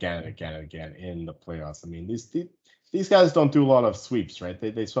do it again and again and again in the playoffs. I mean, these guys don't do a lot of sweeps, right?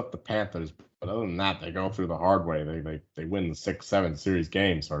 They swept the Panthers, but other than that, they go through the hard way. They win the 6-7 series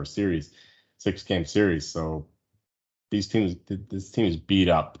games or 6-game series. So this team is beat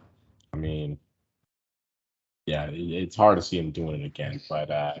up. I mean, yeah, it's hard to see them doing it again.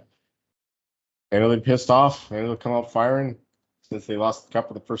 But maybe they're pissed off. Maybe they'll come out firing. Since they lost the cup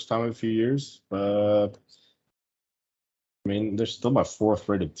for the first time in a few years. But, I mean, they're still my 4th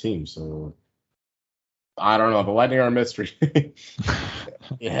rated team, so I don't know. The Lightning are a mystery.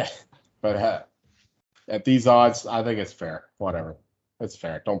 Yeah. But at these odds, I think it's fair. Whatever. It's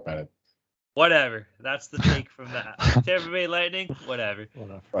fair. Don't bet it. Whatever. That's the take from that. Tampa Bay Lightning, whatever.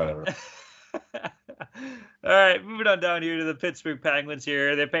 Whatever. All right, moving on down here to the Pittsburgh Penguins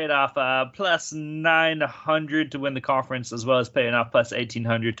here. They're paying off plus 900 to win the conference, as well as paying off plus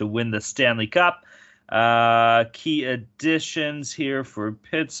 1,800 to win the Stanley Cup. Key additions here for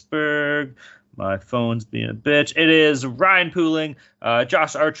Pittsburgh. My phone's being a bitch. It is Ryan Poehling,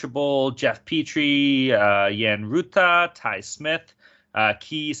 Josh Archibald, Jeff Petrie, Jan Rutta, Ty Smith.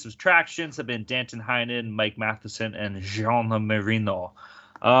 Key subtractions have been Danton Heinen, Mike Matheson, and Jean Marino.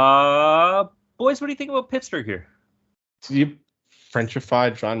 Boys, what do you think about Pittsburgh here? Did you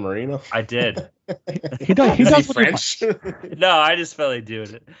Frenchified John Marino? I did. He does French. No, I just felt like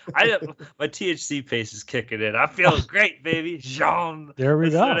doing it. My THC pace is kicking in. I'm feeling great, baby. Jean. There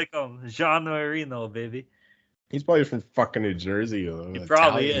we go. Jean Marino, baby. He's probably from fucking New Jersey. He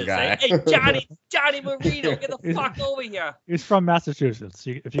probably is. Hey, Johnny Marino, get the fuck over here. He's from Massachusetts.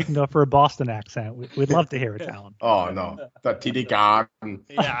 If you can go for a Boston accent, we'd love to hear it, Alan. Oh, no. The TD Garden.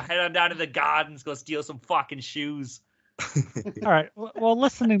 Yeah, head on down to the Gardens, go steal some fucking shoes. All right. Well,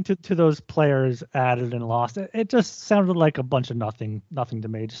 listening to those players added and lost, it just sounded like a bunch of nothing to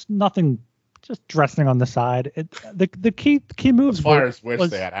me. Just nothing. Just dressing on the side. The key moves. The Flyers wish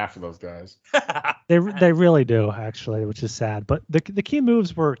they had half of those guys. They really do, actually, which is sad. But the key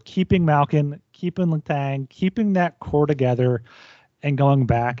moves were keeping Malkin, keeping Letang, keeping that core together, and going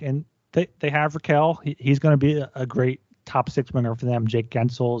back. And they have Raquel. He's going to be a great top 6 winger for them. Jake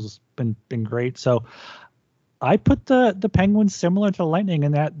Gensel has been great. So I put the Penguins similar to the Lightning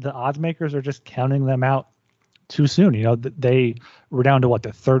in that the odds makers are just counting them out too soon. They were down to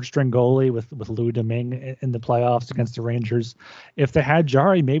the third string goalie with Louis Domingue in the playoffs against the Rangers. If they had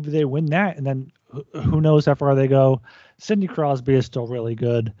Jari, maybe they win that, and then who knows how far they go. Sidney Crosby is still really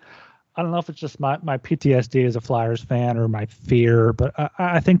good. I don't know if it's just my PTSD as a Flyers fan or my fear, but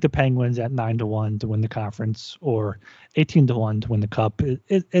I think the Penguins at 9-1 to win the conference or 18-1 to win the cup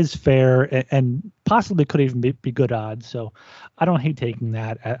is fair and possibly could even be good odds. So I don't hate taking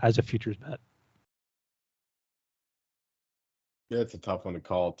that as a futures bet. Yeah, it's a tough one to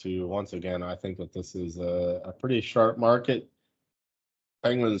call too. Once again, I think that this is a pretty sharp market.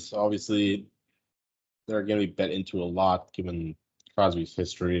 Penguins, obviously, they're going to be bet into a lot given Crosby's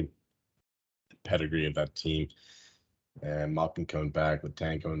history, the pedigree of that team, and Malkin coming back, with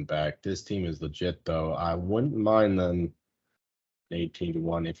Tang coming back. This team is legit, though. I wouldn't mind them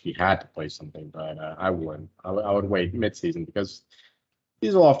 18-1 if you had to play something, but I wouldn't. I would wait midseason because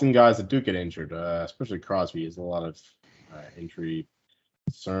these are often guys that do get injured, especially Crosby. Has a lot of injury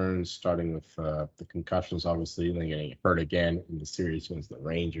concerns, starting with the concussions, obviously, and then getting hurt again in the series against the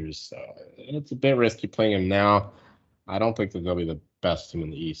Rangers. So it's a bit risky playing him now. I don't think that they'll be the best team in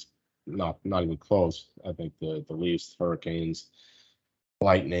the East. Not even close. I think the Leafs, Hurricanes,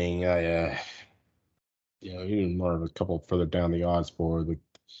 Lightning, even more of a couple further down the odds board.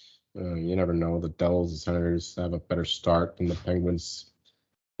 You never know. The Devils and Senators have a better start than the Penguins.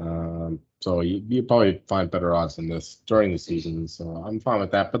 So you probably find better odds than this during the season. So I'm fine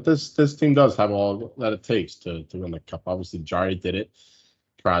with that. But this team does have all that it takes to win the cup. Obviously, Jari did it.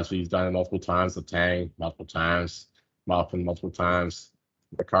 Crosby's done it multiple times. Letang multiple times. Malkin multiple times.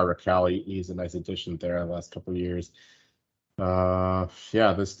 Ricardo Kelly, he's a nice addition there in the last couple of years.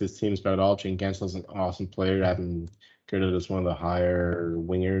 This team's got it all. Jake Gensel's an awesome player. I've been graded as one of the higher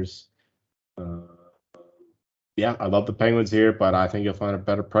wingers. I love the Penguins here, but I think you'll find a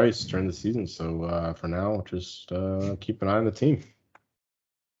better price during the season. So for now, just keep an eye on the team.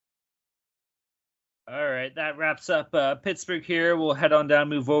 All right, that wraps up Pittsburgh here. We'll head on down,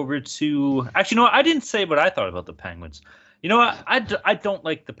 move over to... Actually, no, I didn't say what I thought about the Penguins. You know what? I don't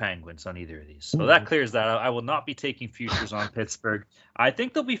like the Penguins on either of these. So that clears that out. I will not be taking futures on Pittsburgh. I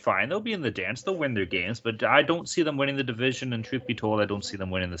think they'll be fine. They'll be in the dance. They'll win their games. But I don't see them winning the division. And truth be told, I don't see them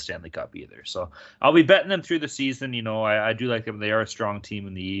winning the Stanley Cup either. So I'll be betting them through the season. I do like them. They are a strong team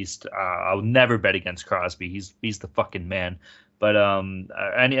in the East. I'll never bet against Crosby. He's the fucking man. But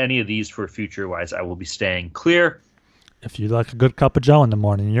any of these for future-wise, I will be staying clear. If you like a good cup of joe in the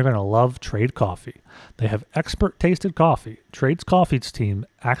morning, you're going to love Trade Coffee. They have expert-tasted coffee. Trade's Coffee's team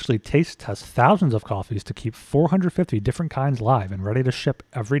actually taste tests thousands of coffees to keep 450 different kinds live and ready to ship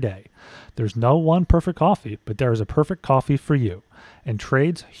every day. There's no one perfect coffee, but there is a perfect coffee for you, and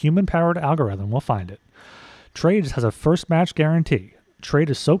Trade's human-powered algorithm will find it. Trade's has a first match guarantee.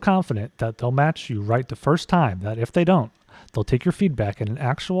 Trade is so confident that they'll match you right the first time that if they don't, they'll take your feedback and an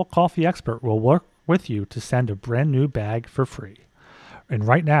actual coffee expert will work with you to send a brand new bag for free. And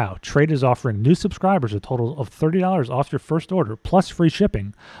right now, Trade is offering new subscribers a total of $30 off your first order plus free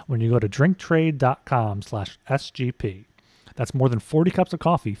shipping when you go to drinktrade.com/SGP. That's more than 40 cups of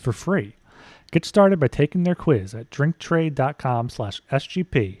coffee for free. Get started by taking their quiz at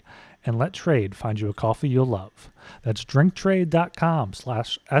drinktrade.com/SGP and let Trade find you a coffee you'll love. That's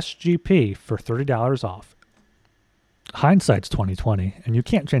drinktrade.com/SGP for $30 off. Hindsight's 2020, and you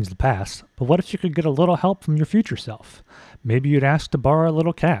can't change the past, but what if you could get a little help from your future self? Maybe you'd ask to borrow a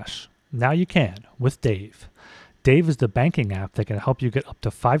little cash. Now you can, with Dave. Dave is the banking app that can help you get up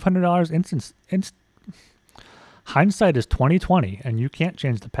to $500 Hindsight is 2020, and you can't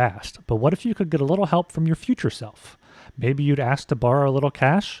change the past, but what if you could get a little help from your future self? Maybe you'd ask to borrow a little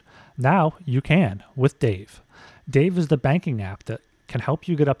cash. Now you can, with Dave. Dave is the banking app that can help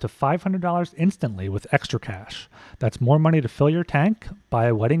you get up to $500 instantly with extra cash. That's more money to fill your tank, buy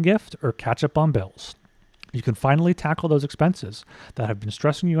a wedding gift, or catch up on bills. You can finally tackle those expenses that have been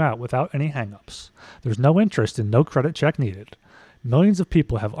stressing you out without any hangups. There's no interest and no credit check needed. Millions of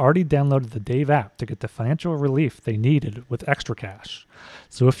people have already downloaded the Dave app to get the financial relief they needed with extra cash.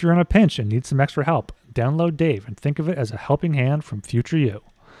 So if you're in a pinch and need some extra help, download Dave and think of it as a helping hand from future you.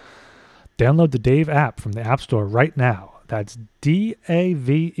 Download the Dave app from the App Store right now. That's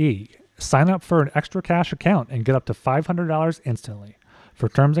DAVE. Sign up for an extra cash account and get up to $500 instantly. For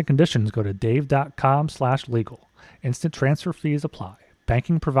terms and conditions, go to dave.com/legal. Instant transfer fees apply.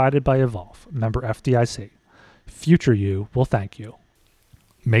 Banking provided by Evolve. Member FDIC. Future you will thank you.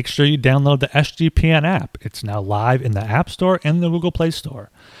 Make sure you download the SGPN app. It's now live in the App Store and the Google Play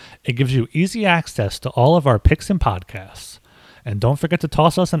Store. It gives you easy access to all of our picks and podcasts. And don't forget to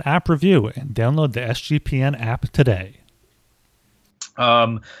toss us an app review and download the SGPN app today.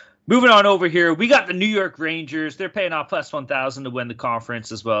 Moving on over here, we got the New York Rangers. They're paying off plus 1,000 to win the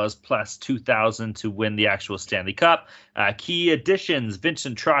conference, as well as plus 2,000 to win the actual Stanley Cup. Key additions: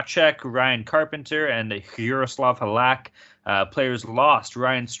 Vincent Trocheck, Ryan Carpenter, and Yaroslav Halak. Players lost: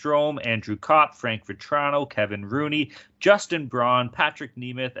 Ryan Strome, Andrew Kopp, Frank Vetrano, Kevin Rooney, Justin Braun, Patrick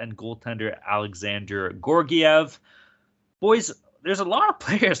Nemeth, and goaltender Alexander Gorgiev. Boys, there's a lot of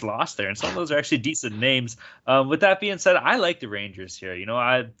players lost there, and some of those are actually decent names. With that being said, I like the Rangers here. You know,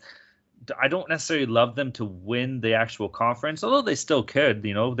 I don't necessarily love them to win the actual conference, although they still could.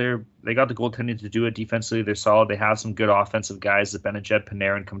 You know, they got the goaltending to do it. Defensively, they're solid. They have some good offensive guys. The Benajed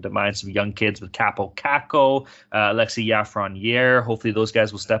Panarin come to mind. Some young kids with Capo Kakko, Alexi Lafreniere. Hopefully those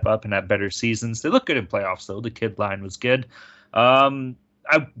guys will step up and have better seasons. They look good in playoffs, though. The kid line was good.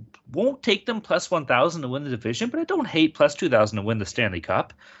 I won't take them plus 1,000 to win the division, but I don't hate plus 2,000 to win the Stanley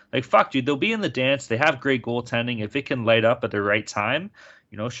Cup. Like, fuck, dude, they'll be in the dance. They have great goaltending. If it can light up at the right time,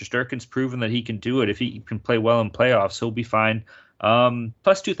 you know, Shesterkin's proven that he can do it. If he can play well in playoffs, he'll be fine.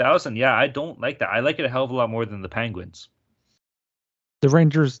 Plus 2,000, yeah, I don't like that. I like it a hell of a lot more than the Penguins. The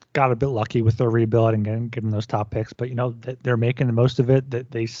Rangers got a bit lucky with their rebuild and getting those top picks, but, you know, they're making the most of it. That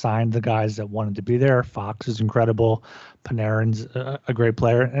they signed the guys that wanted to be there. Fox is incredible. Panarin's a great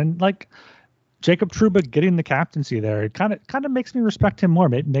player. And, like, Jacob Trouba getting the captaincy there, it kind of makes me respect him more.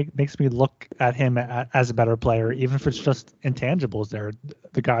 Makes me look at him as a better player, even if it's just intangibles there.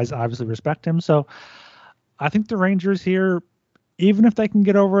 The guys obviously respect him. So I think the Rangers here, even if they can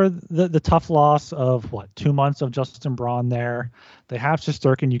get over the tough loss of 2 months of Justin Braun there, they have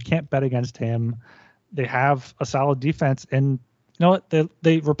Shesterkin. You can't bet against him. They have a solid defense, and you know what?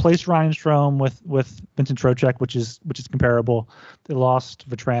 They replaced Ryan Strome with Vincent Trocheck, which is comparable. They lost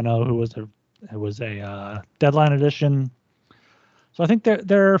Vetrano, who was a deadline addition. So I think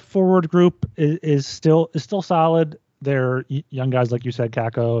their forward group is still solid. Their young guys, like you said,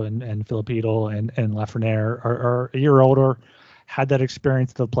 Kakko and Filipino and Lafreniere are a year older. Had that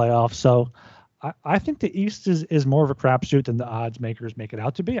experience to the playoffs. So I think the East is more of a crapshoot than the odds makers make it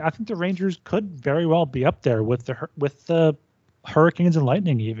out to be. I think the Rangers could very well be up there with the Hurricanes and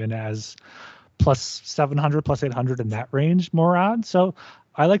Lightning, even as plus 700, plus 800 in that range, more odds. So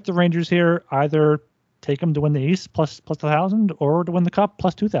I like the Rangers here. Either take them to win the East plus 1,000 or to win the Cup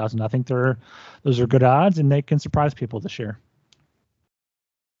plus 2,000. I think those are good odds, and they can surprise people this year.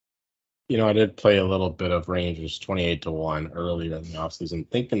 You know, I did play a little bit of Rangers 28-1 earlier in the offseason,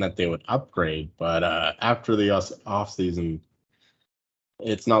 thinking that they would upgrade, but after the offseason,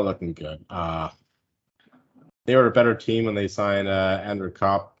 it's not looking good. They were a better team when they signed Andrew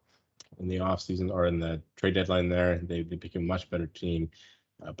Kopp in the offseason or in the trade deadline there. They became a much better team,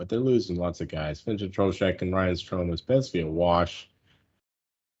 but they're losing lots of guys. Vincent Trocheck and Ryan Strome is basically a wash.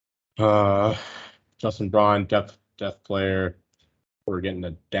 Justin Braun, depth player. We're getting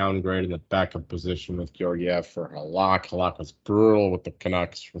a downgrade in the backup position with Georgiev for Halak. Halak was brutal with the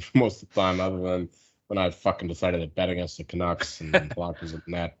Canucks for most of the time, other than when I fucking decided to bet against the Canucks and Halak was in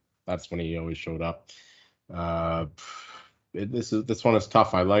net. That's when he always showed up. This one is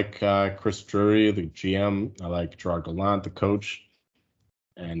tough. I like Chris Drury, the GM. I like Gerard Gallant, the coach.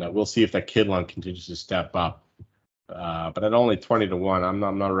 And we'll see if that kid line continues to step up. But at only 20-1,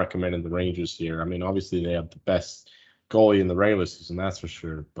 I'm not recommending the Rangers here. I mean, obviously they have the best goalie in the regular season, that's for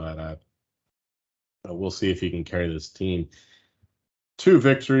sure. But we'll see if he can carry this team to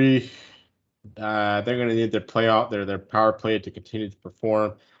victory. They're going to need their power play to continue to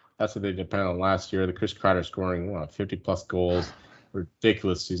perform. That's what they depend on last year. The Chris Kreider scoring 50-plus goals.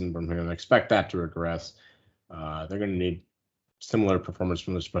 Ridiculous season from him. I expect that to regress. They're going to need similar performance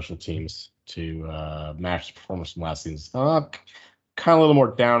from their special teams to match the performance from last season. Kind of a little more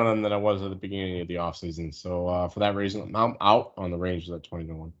down on them than I was at the beginning of the offseason. So for that reason, I'm out on the Rangers at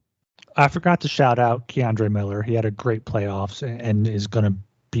 20-1. I forgot to shout out Keandre Miller. He had a great playoffs and is going to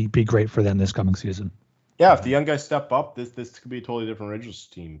be great for them this coming season. Yeah, if the young guys step up, this could be a totally different Rangers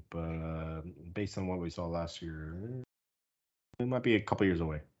team. But based on what we saw last year, it might be a couple years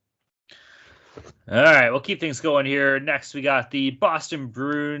away. All right, we'll keep things going here. Next, we got the Boston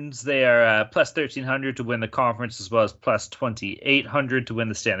Bruins. They are plus 1,300 to win the conference, as well as plus 2,800 to win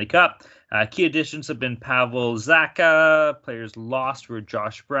the Stanley Cup. Key additions have been Pavel Zacha. Players lost were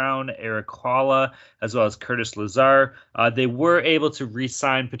Josh Brown, Eric Haula, as well as Curtis Lazar. They were able to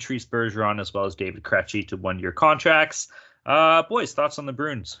re-sign Patrice Bergeron as well as David Krejci to one-year contracts. Boys, thoughts on the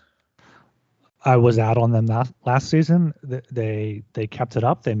Bruins? I was out on them last season. They kept it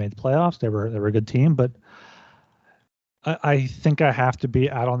up. They made the playoffs. They were a good team, but I think I have to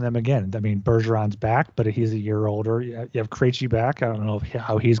be out on them again. I mean, Bergeron's back, but he's a year older. You have Krejci back. I don't know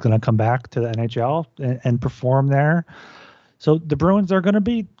how he's going to come back to the NHL and perform there. So the Bruins are going to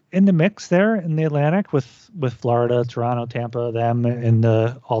be in the mix there in the Atlantic with Florida, Toronto, Tampa, them, and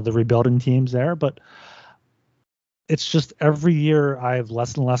all the rebuilding teams there. But it's just every year I have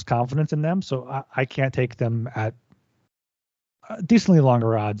less and less confidence in them. So I can't take them at decently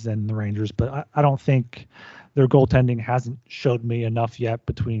longer odds than the Rangers. But I don't think their goaltending hasn't showed me enough yet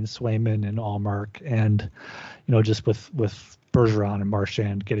between Swayman and Allmark, and just with Bergeron and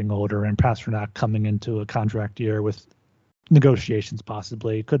Marchand getting older and Pastrnak coming into a contract year with negotiations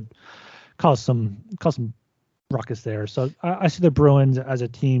possibly could cause some ruckus there. So I see the Bruins as a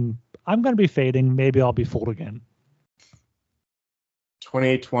team. I'm going to be fading. Maybe I'll be fooled again.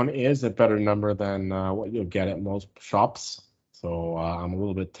 28-20 is a better number than what you'll get at most shops. So I'm a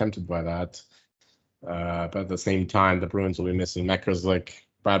little bit tempted by that. But at the same time, the Bruins will be missing Mekrzlik,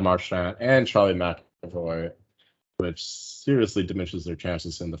 Brad Marchand, and Charlie McAvoy, which seriously diminishes their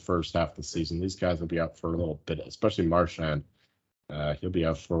chances in the first half of the season. These guys will be out for a little bit, especially Marchand. He'll be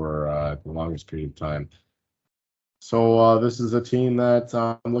out for the longest period of time. So this is a team that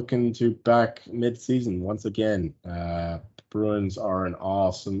I'm looking to back mid-season once again. Bruins are an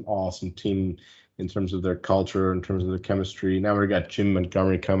awesome, awesome team in terms of their culture, in terms of their chemistry. Now we've got Jim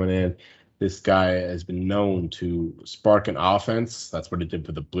Montgomery coming in. This guy has been known to spark an offense. That's what he did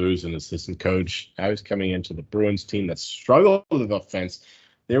for the Blues, an assistant coach. Now he's coming into the Bruins team that struggled with offense.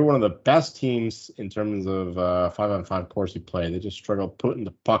 They were one of the best teams in terms of 5-on-5 Corsi play. They just struggled putting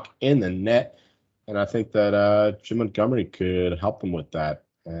the puck in the net. And I think that Jim Montgomery could help them with that.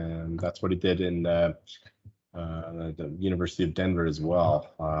 And that's what he did in the University of Denver as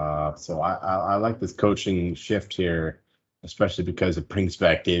well. So I like this coaching shift here, especially because it brings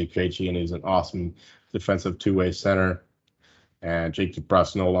back David Krejci, and he's an awesome defensive two-way center. And Jake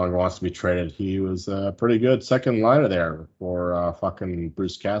DeBrusk no longer wants to be traded. He was a pretty good second liner there for fucking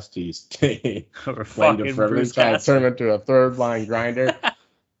Bruce Cassidy's day. Trying to turn him into a third-line grinder.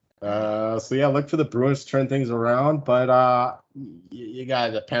 So yeah, look for the Bruins to turn things around, but you got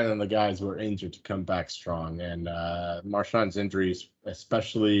to depend on the guys who are injured to come back strong. And Marchand's injuries,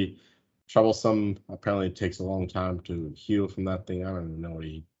 especially troublesome. Apparently, it takes a long time to heal from that thing. I don't even know what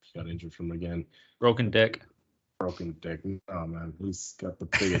he got injured from again. Broken dick. Oh man, he's got the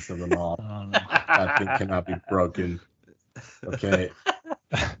biggest of them all. That thing cannot be broken. Okay.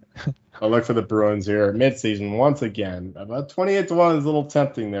 I'll look for the Bruins here mid-season once again. About 28-1 is a little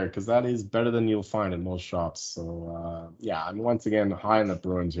tempting there because that is better than you'll find in most shops. So yeah, I'm once again high on the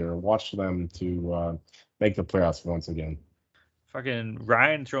Bruins here. Watch them to make the playoffs once again. Fucking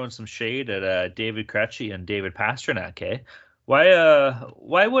Ryan throwing some shade at David Krejci and David Pastrnak, eh?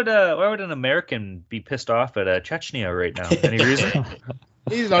 Why would an American be pissed off at Chechnya right now? Any reason?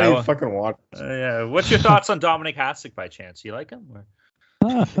 He's not even fucking watching. Yeah. What's your thoughts on Dominic Hasek by chance? You like him? Or?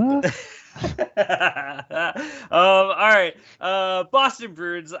 All right. Boston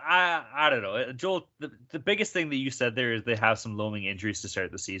Bruins. I don't know. Joel, the biggest thing that you said there is they have some looming injuries to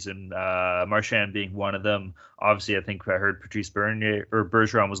start the season. Marchand being one of them. Obviously, I think I heard Patrice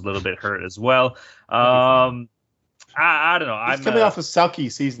Bergeron was a little bit hurt as well. I don't know. He's coming off a Selke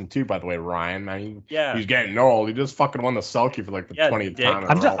season too, by the way, Ryan. I mean, yeah, he's getting old. He just fucking won the Selke for like the 20th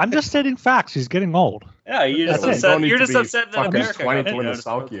time. I'm just stating facts. He's getting old. Yeah, you're just upset that America 20 to win the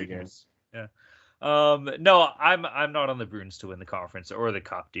Selke again. Yeah. No, I'm not on the Bruins to win the conference or the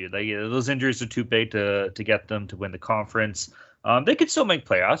cup, dude. Like those injuries are too big to get them to win the conference. They could still make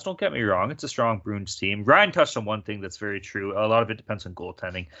playoffs. Don't get me wrong. It's a strong Bruins team. Ryan touched on one thing that's very true. A lot of it depends on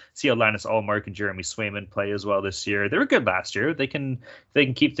goaltending. See how Linus Ullmark and Jeremy Swayman play as well this year. They were good last year. They can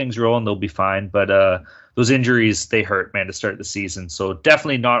keep things rolling. They'll be fine. But those injuries, they hurt, man, to start the season. So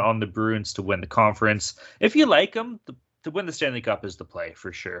definitely not on the Bruins to win the conference. If you like them, to win the Stanley Cup is the play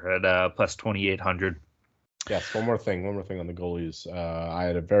for sure at plus 2,800. Yes, one more thing on the goalies. I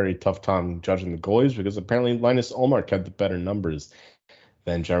had a very tough time judging the goalies because apparently Linus Ullmark had the better numbers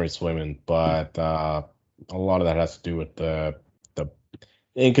than Jeremy Swayman, but a lot of that has to do with the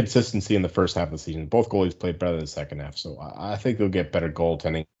inconsistency in the first half of the season. Both goalies played better in the second half, so I think they'll get better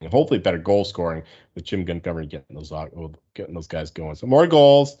goaltending and hopefully better goal scoring with Jim Montgomery getting those guys going. So more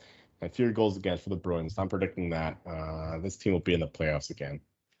goals and fewer goals against for the Bruins. I'm predicting that this team will be in the playoffs again.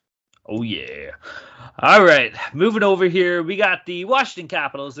 Oh, yeah. All right. Moving over here, we got the Washington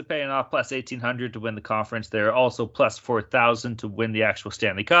Capitals. They're paying off plus 1,800 to win the conference. They're also plus 4,000 to win the actual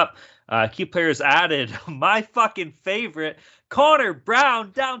Stanley Cup. Key players added. My fucking favorite, Connor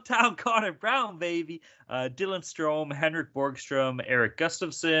Brown, downtown Connor Brown, baby. Dylan Strome, Henrik Borgstrom, Eric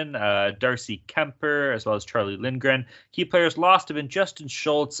Gustafsson, Darcy Kemper, as well as Charlie Lindgren. Key players lost have been Justin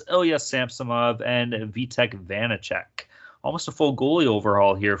Schultz, Ilya Samsonov, and Vitek Vanacek. Almost a full goalie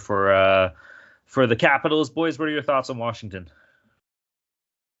overhaul here for the Capitals. Boys, what are your thoughts on Washington?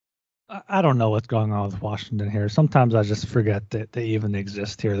 I don't know what's going on with Washington here. Sometimes I just forget that they even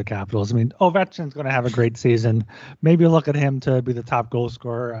exist here, the Capitals. I mean, Ovechkin's going to have a great season. Maybe look at him to be the top goal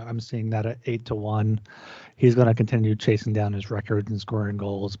scorer. I'm seeing that at 8-1. He's going to continue chasing down his records and scoring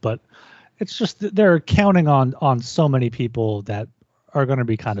goals. But it's just they're counting on so many people that are going to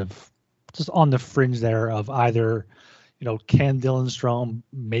be kind of just on the fringe there of either, can Dylan Strome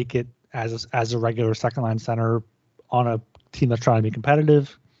make it as a regular second line center on a team that's trying to be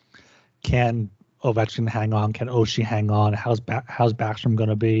competitive? Can Ovechkin hang on? Can Oshie hang on? How's Backstrom going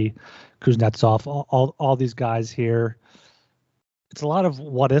to be? Kuznetsov, all these guys here. It's a lot of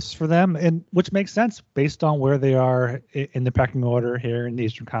what ifs for them, and which makes sense based on where they are in the pecking order here in the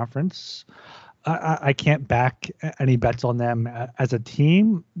Eastern Conference. I can't back any bets on them as a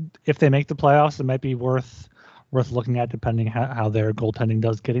team. If they make the playoffs, it might be worth looking at, depending how their goaltending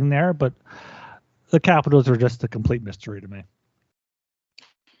does getting there. But the Capitals are just a complete mystery to me.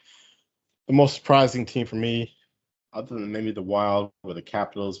 The most surprising team for me, other than maybe the Wild or the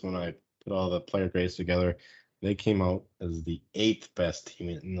Capitals, when I put all the player grades together, they came out as the 8th best team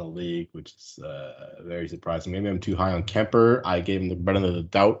in the league, which is very surprising. Maybe I'm too high on Kemper. I gave him the benefit of the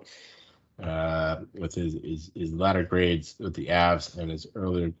doubt with his latter grades with the Avs and his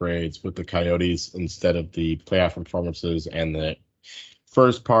earlier grades with the Coyotes instead of the playoff performances and the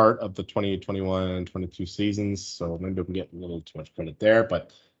first part of the 2021-22 seasons. So maybe I'm getting a little too much credit there,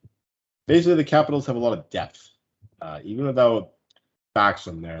 but basically, the Capitals have a lot of depth. Even without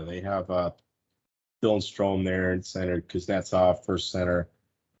Backstrom there, they have Dylan Strome there in center, Kuznetsov first center,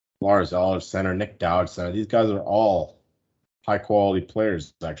 Lars Eller center, Nick Dowd center. These guys are all high-quality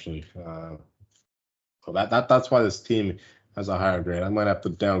players, actually. So that's why this team has a higher grade. I might have to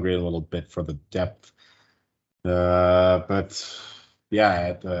downgrade a little bit for the depth. But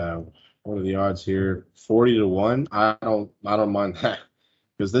yeah, what are the odds here? 40-1. I don't mind that.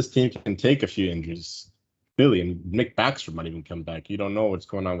 Because this team can take a few injuries. Billy and Nick Backstrom might even come back. You don't know what's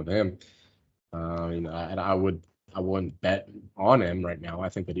going on with him. I wouldn't bet on him right now. I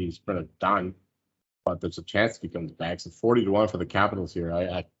think that he's pretty done, but there's a chance he comes back. So 40-1 for the Capitals here.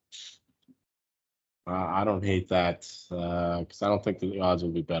 I don't hate that because I don't think the odds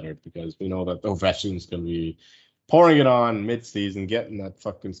will be better because we know that Ovechkin's going to be pouring it on mid-season, getting that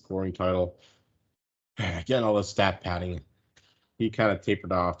fucking scoring title, getting all the stat padding. He kind of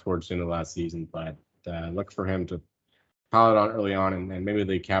tapered off towards the end of last season, but look for him to pile it on early on, and maybe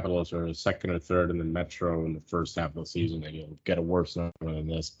the Capitals are second or third in the Metro in the first half of the season, and you'll get a worse number than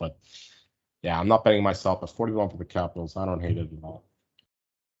this. But yeah, I'm not betting myself, but 41 for the Capitals. I don't hate it at all.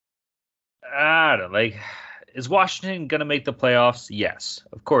 I don't is Washington going to make the playoffs? Yes,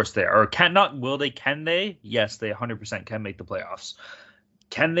 of course they are. Or can they? Yes, they 100% can make the playoffs.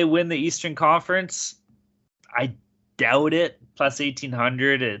 Can they win the Eastern Conference? I doubt it. Plus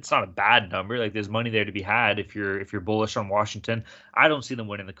 1,800. It's not a bad number. There's money there to be had if you're bullish on Washington. I don't see them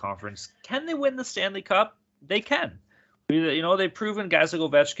winning the conference. Can they win the Stanley Cup? They can. They've proven guys like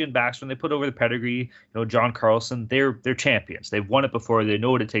Ovechkin, Backstrom, they put over the pedigree. John Carlson, they're champions. They've won it before. They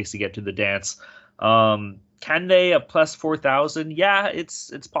know what it takes to get to the dance. Can they a plus 4,000? Yeah,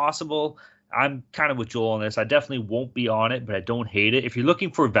 it's possible. I'm kind of with Joel on this. I definitely won't be on it, but I don't hate it. If you're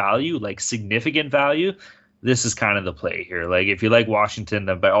looking for value, significant value, this is kind of the play here. If you like Washington,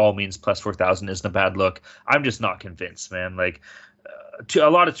 then by all means, plus 4,000 isn't a bad look. I'm just not convinced, man. A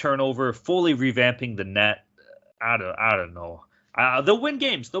lot of turnover, fully revamping the net. I don't know. They'll win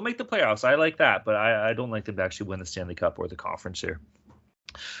games. They'll make the playoffs. I like that, but I don't like them to actually win the Stanley Cup or the conference here.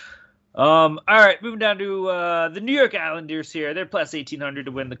 All right, moving down to the New York Islanders here. They're plus 1,800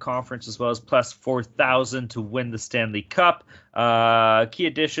 to win the conference as well as plus 4,000 to win the Stanley Cup. Key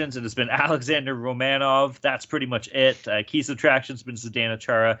additions, it has been Alexander Romanov. That's pretty much it. Key subtractions have been Zdeno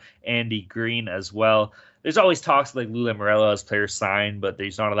Chara, Andy Green as well. There's always talks like Lou Lamoriello as players signed, but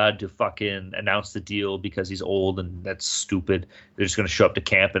he's not allowed to fucking announce the deal because he's old, and that's stupid. They're just going to show up to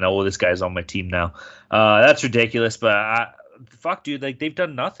camp and, oh, this guy's on my team now. That's ridiculous, but fuck, dude, they've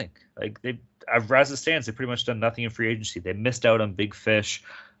done nothing. As it stands, they've pretty much done nothing in free agency. They missed out on big fish.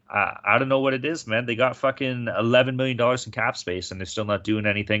 I don't know what it is, man. They got fucking $11 million in cap space, and they're still not doing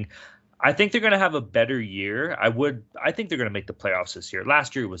anything. I think they're going to have a better year. I think they're going to make the playoffs this year.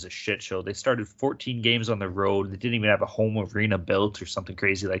 Last year was a shit show. They started 14 games on the road. They didn't even have a home arena built or something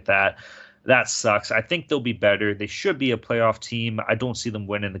crazy like that. That sucks. I think they'll be better. They should be a playoff team. I don't see them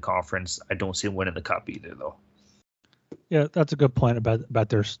winning the conference. I don't see them winning the cup either, though. Yeah, that's a good point about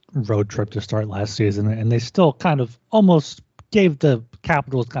their road trip to start last season, and they still kind of almost gave the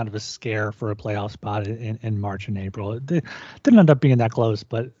Capitals kind of a scare for a playoff spot in March and April. It didn't end up being that close,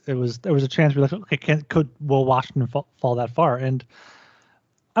 but there was a chance we're like, okay, will Washington fall that far? And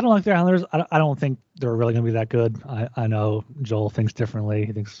I don't like the Islanders. I don't think they're really going to be that good. I know Joel thinks differently.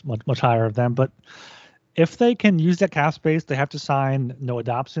 He thinks much higher of them, but if they can use that cap space, they have to sign Noah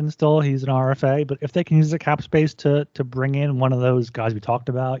Dobson still. He's an RFA, but if they can use the cap space to bring in one of those guys we talked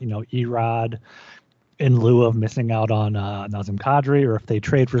about, Erod, in lieu of missing out on Nazem Kadri, or if they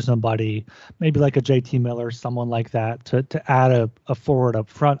trade for somebody, maybe like a JT Miller, someone like that, to add a forward up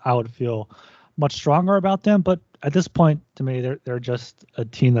front, I would feel much stronger about them. But at this point, to me, they're just a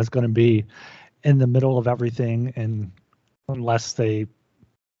team that's going to be in the middle of everything, and unless they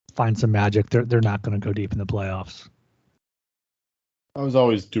find some magic, they're not going to go deep in the playoffs. I was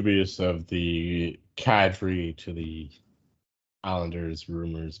always dubious of the Kadri to the Islanders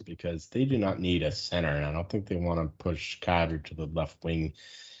rumors because they do not need a center, and I don't think they want to push Kadri to the left wing.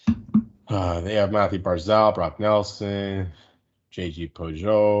 They have Matthew Barzal, Brock Nelson, JG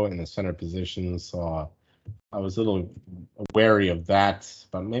Peugeot in the center position, so I was a little wary of that,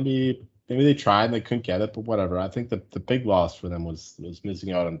 but maybe they tried and they couldn't get it, but whatever. I think the big loss for them was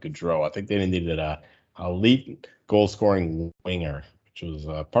missing out on Gaudreau. I think they needed a elite goal-scoring winger, which was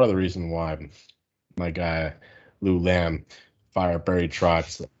part of the reason why my guy Lou Lamb fired Barry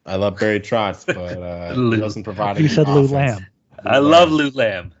Trotz. I love Barry Trotz, but he doesn't provide any You said offense. Lou Lamb. I love Lou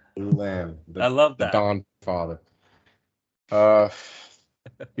Lamb. Lou Lamb. I love that. The Don father.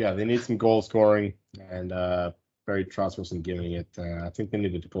 Yeah, they need some goal scoring, and Barry Trotz wasn't giving it. I think they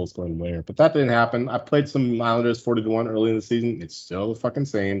needed a goal scoring winger, but that didn't happen. I played some Islanders 40-1 early in the season. It's still the fucking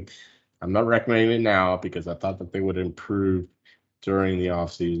same. I'm not recommending it now because I thought that they would improve during the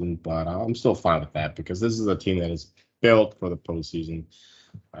offseason, but I'm still fine with that because this is a team that is built for the postseason.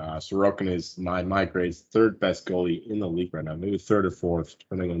 Sorokin is my grades third best goalie in the league right now, maybe third or fourth,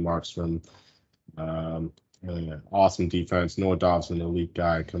 depending on Markstrom. Really awesome defense. Noah Dobson, the elite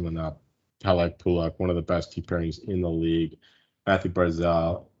guy coming up. Halak Pulak, one of the best team pairings in the league. Matthew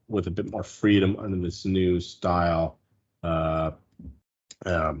Barzal with a bit more freedom under this new style. Matt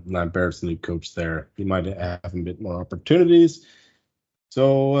Barrett's the new coach there. He might have a bit more opportunities.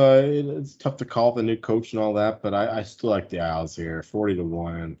 So it's tough to call the new coach and all that, but I still like the Isles here,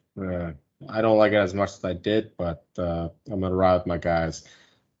 40-1. I don't like it as much as I did, but I'm going to ride with my guys,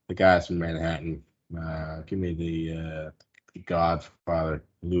 the guys from Manhattan. Give me the Godfather,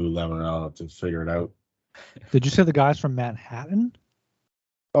 Lou Lamoriello, to figure it out. Did you say the guys from Manhattan?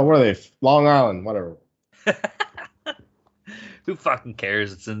 Oh, where are they? Long Island, whatever. Who fucking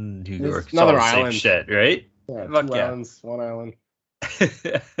cares? It's in New York. It's another all the same island. shit, right? Yeah, Fuck two yeah. islands, one island.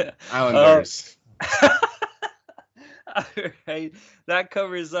 Islanders. All right, that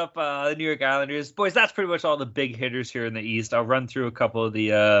covers up the New York Islanders, boys. That's pretty much all the big hitters here in the East. I'll run through a couple of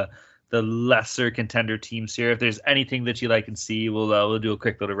the lesser contender teams here. If there's anything that you like and see, we'll do a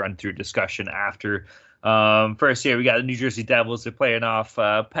quick little run through discussion after. First here we got the New Jersey Devils. They're playing off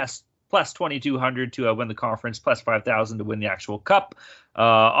plus 2,200 to win the conference, plus 5,000 to win the actual cup.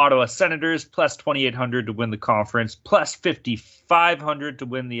 Ottawa Senators plus 2,800 to win the conference, plus 5,500 to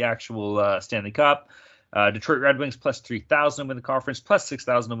win the actual Stanley Cup. Detroit Red Wings plus 3,000 to win the conference, plus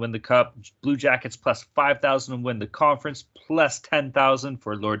 6,000 to win the cup. Blue Jackets plus 5,000 to win the conference, plus 10,000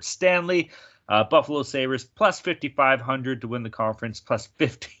 for Lord Stanley. Buffalo Sabres plus 5,500 to win the conference, plus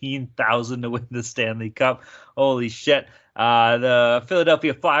 15,000 to win the Stanley Cup. Holy shit. The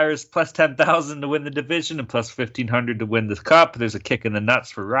Philadelphia Flyers plus 10,000 to win the division and plus 1,500 to win the cup. There's a kick in the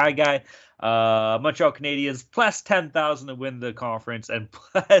nuts for Rye Guy. Montreal Canadiens plus 10,000 to win the conference and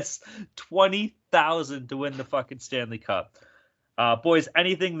plus 20,000 to win the fucking Stanley Cup. Boys,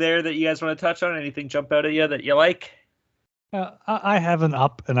 anything there that you guys want to touch on? Anything jump out at you that you like? I have an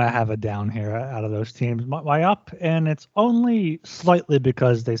up and I have a down here out of those teams. My up, and it's only slightly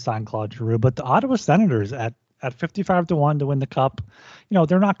because they signed Claude Giroux, but the Ottawa Senators at 55-1 to win the cup,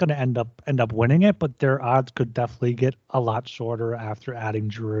 they're not going to end up winning it, but their odds could definitely get a lot shorter after adding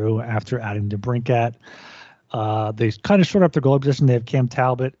Giroux, after adding DeBrincat. They kind of short up their goalie position. They have Cam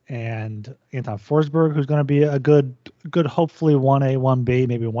Talbot and Anton Forsberg, who's going to be a good, hopefully 1A, 1B,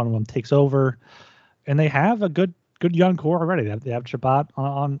 maybe one of them takes over, and they have a good young core already. They have Chabot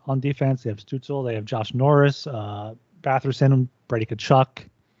on defense. They have Stutzel. They have Josh Norris, Batherson, Brady Tkachuk.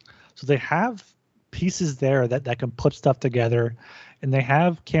 So they have pieces there that can put stuff together. And they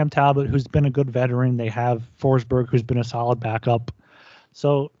have Cam Talbot, who's been a good veteran. They have Forsberg, who's been a solid backup.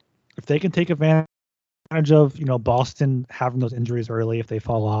 So if they can take advantage of, Boston having those injuries early, if they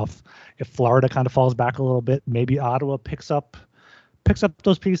fall off, if Florida kind of falls back a little bit, maybe Ottawa picks up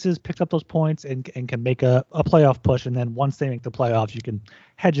those pieces, picks up those points, and can make a playoff push. And then once they make the playoffs, you can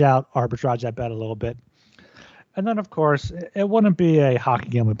hedge out, arbitrage that bet a little bit. And then, of course, it wouldn't be a hockey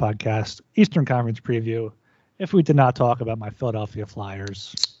gambling podcast, Eastern Conference preview, if we did not talk about my Philadelphia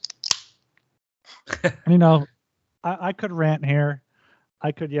Flyers. And, I could rant here.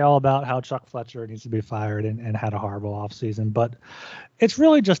 I could yell about how Chuck Fletcher needs to be fired and had a horrible offseason, but it's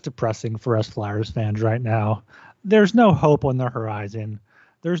really just depressing for us Flyers fans right now. There's no hope on the horizon.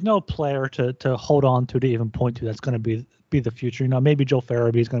 There's no player to hold on to even point to that's going to be the future. Maybe Joe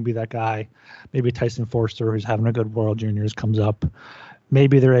Farabee is going to be that guy. Maybe Tyson Forster, who's having a good World Juniors, comes up.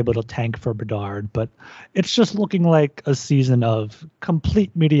 Maybe they're able to tank for Bedard, but it's just looking like a season of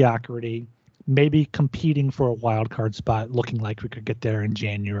complete mediocrity. Maybe competing for a wild card spot, looking like we could get there in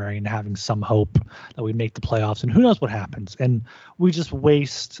January and having some hope that we make the playoffs. And who knows what happens? And we just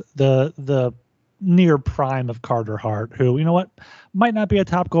waste the near prime of Carter Hart, who, might not be a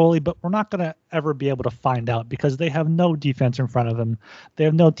top goalie, but we're not going to ever be able to find out because they have no defense in front of him. They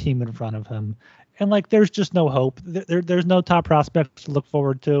have no team in front of him. And there's just no hope. There's no top prospects to look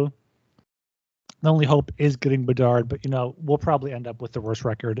forward to. The only hope is getting Bedard, but we'll probably end up with the worst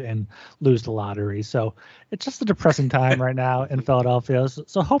record and lose the lottery. So it's just a depressing time right now in Philadelphia.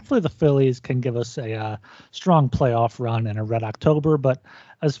 So hopefully the Phillies can give us a strong playoff run and a red October. But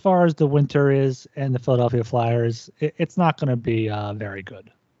as far as the winter is and the Philadelphia Flyers, it's not going to be very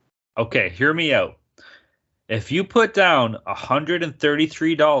good. Okay, hear me out. If you put down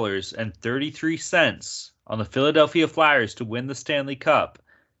 $133.33 on the Philadelphia Flyers to win the Stanley Cup,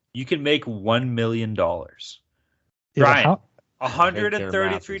 you can make $1 million. Brian,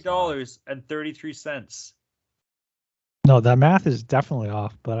 $133.33. No, that math is definitely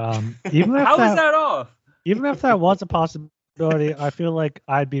off. But even if how is that off? Even if that was a possibility, I feel like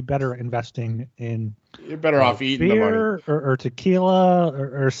I'd be better investing in. You're better off eating beer the money or tequila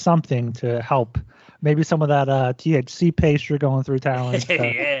or something to help. Maybe some of that THC paste you're going through, Talon,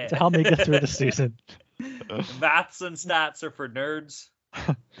 to help me get through the season. Maths and stats are for nerds.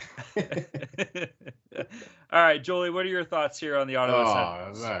 All right, Jolie, what are your thoughts here on the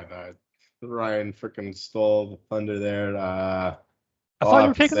Ottawa Senators? Ryan freaking stole the thunder there. I thought you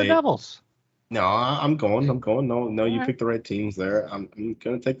were picking the Devils. No, I'm going. No, you right. picked the right teams there. I'm going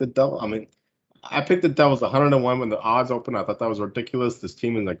to take the Devils. I mean, I picked the Devils 101 when the odds opened. I thought that was ridiculous. This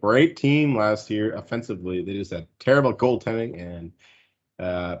team was a great team last year offensively. They just had terrible goaltending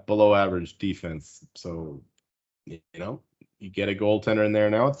and below average defense. So, you get a goaltender in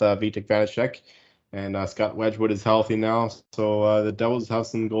there now. It's Vitek Vanacek, and Scott Wedgwood is healthy now. So the Devils have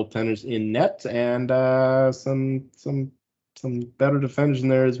some goaltenders in net and some better defenders in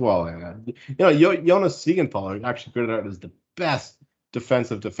there as well. And Jonas Siegenthaler actually figured out is the best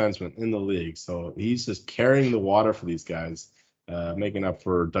defensive defenseman in the league. So he's just carrying the water for these guys, making up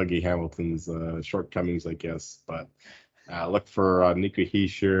for Dougie Hamilton's shortcomings, I guess. But look for Nico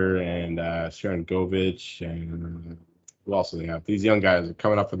Hischier and Sharon Govich and. Who else do they have? These young guys are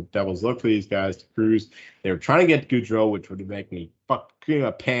coming up for the Devils. Look for these guys to cruise. They were trying to get Goudreau, which would make me cream my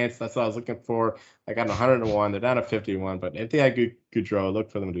pants. That's what I was looking for. I got 101. They're down to 51. But if they had Goudreau,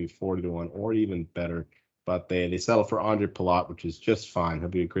 look for them to be 40-1 or even better. But they settled for Andre Palat, which is just fine. He'll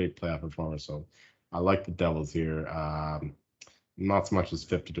be a great playoff performer. So I like the Devils here. Not so much as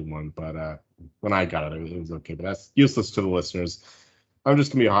 50-1, but when I got it was okay. But that's useless to the listeners. I'm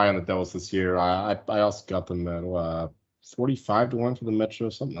just gonna be high on the Devils this year. I also got them at 45-1 for the Metro,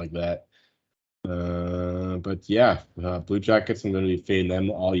 something like that. But yeah, Blue Jackets, I'm going to be fading them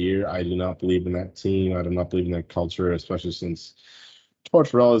all year. I do not believe in that team. I do not believe in that culture, especially since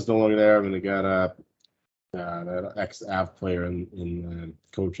Tortorella is no longer there. I mean, they got that ex-Av player in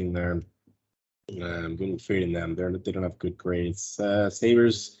coaching there. I'm going to be fading them. They don't have good grades.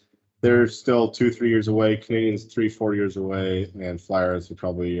 Sabres, they're still 2-3 years away. Canadians 3-4 years away, and Flyers are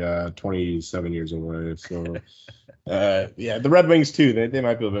probably 27 years away. So. The Red Wings too. They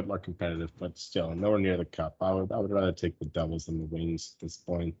might be a little bit more competitive, but still nowhere near the Cup. I would rather take the Devils than the Wings at this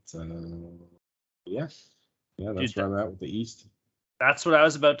point. That's where I'm at with the East. That's what I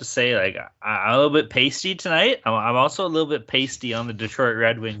was about to say. Like, I'm a little bit pasty tonight. I'm also a little bit pasty on the Detroit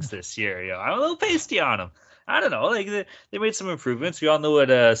Red Wings this year. I'm a little pasty on them. I don't know. Like, they made some improvements. We all know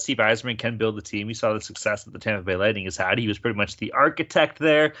what Steve Yzerman can build the team. We saw the success that the Tampa Bay Lightning has had. He was pretty much the architect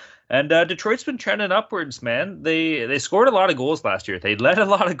there. And Detroit's been trending upwards, man. They scored a lot of goals last year. They let a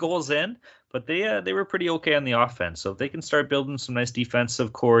lot of goals in, but they were pretty okay on the offense. So if they can start building some nice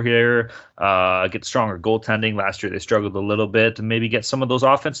defensive core here, get stronger goaltending. Last year they struggled a little bit, and maybe get some of those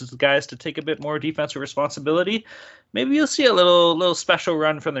offensive guys to take a bit more defensive responsibility, maybe you'll see a little special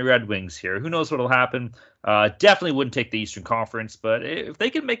run from the Red Wings here. Who knows what'll happen? Definitely wouldn't take the Eastern Conference, but if they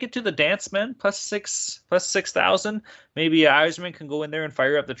can make it to the dance, man, plus 6,000, maybe Yzerman can go in there and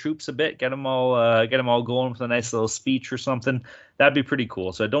fire up the troops a bit, get them all going with a nice little speech or something. That'd be pretty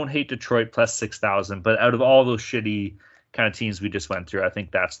cool. So I don't hate Detroit plus 6,000, but out of all those shitty kind of teams we just went through, I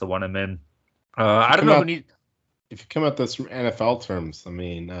think that's the one I'm in. I don't know who needs. If you come at this from NFL terms, I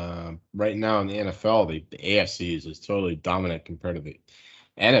mean, right now in the NFL, the AFC is just totally dominant compared to the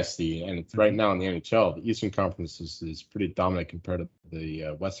NFC, and it's right now in the NHL. The Eastern Conference is pretty dominant compared to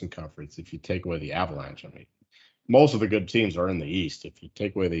the Western Conference. If you take away the Avalanche, I mean, most of the good teams are in the East. If you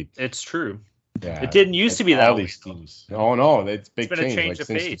take away it's true. Yeah, it didn't used to be that all way. These teams. Oh no, it's big been a change. change Like of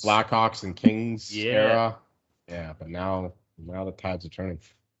since pace. the Blackhawks and Kings Yeah. era. Yeah, but now the tides are turning.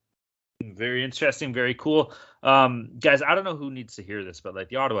 Very interesting, very cool. Guys, I don't know who needs to hear this, but like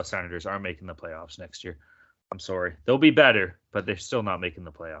the Ottawa Senators are making the playoffs next year. I'm sorry. They'll be better, but they're still not making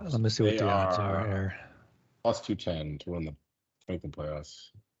the playoffs. Let me see what They the odds are- are here. Plus 210 to make the playoffs.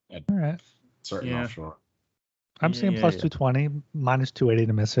 All right. Certain Yeah. offshore. I'm seeing plus yeah. 220, minus 280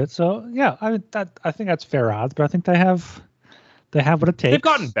 to miss it. So yeah, I think that's fair odds, but I think they have what it takes. They've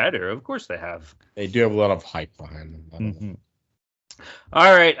gotten better. Of course they have. They do have a lot of hype behind them. I don't know.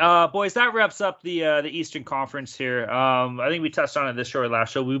 All right, boys, that wraps up the Eastern Conference here. I think we touched on it this show or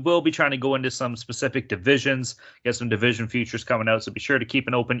last show. We will be trying to go into some specific divisions, get some division futures coming out, so be sure to keep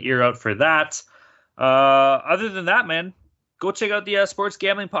an open ear out for that. Other than that, man, go check out the Sports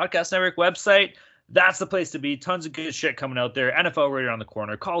Gambling Podcast Network website. That's the place to be. Tons of good shit coming out there. NFL right around the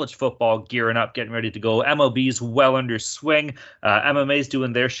corner. College football gearing up, getting ready to go. MLB's well under swing. MMA's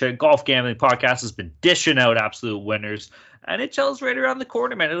doing their shit. Golf Gambling Podcast has been dishing out absolute winners. NHL's right around the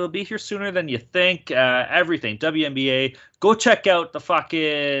corner, man. It'll be here sooner than you think. Everything. WNBA. Go check out the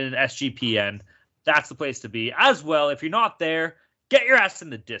fucking SGPN. That's the place to be. As well, if you're not there, get your ass in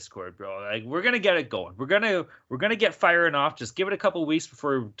the Discord, bro. Like, we're gonna get it going. We're gonna get firing off. Just give it a couple weeks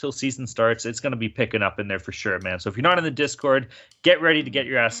till season starts. It's gonna be picking up in there for sure, man. So if you're not in the Discord, get ready to get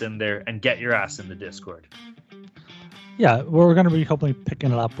your ass in there and get your ass in the Discord. Yeah, we're going to be hopefully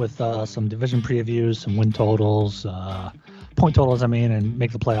picking it up with some division previews, some win totals, point totals, and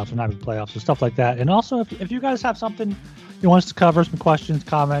make the playoffs or not make the playoffs and stuff like that. And also, if you guys have something you want us to cover, some questions,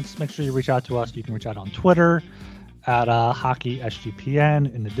 comments, make sure you reach out to us. You can reach out on Twitter at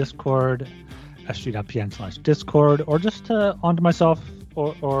HockeySGPN, in the Discord, sg.pn/Discord, or just onto myself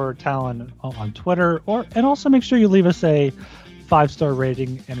or Talon on Twitter. And also make sure you leave us a 5-star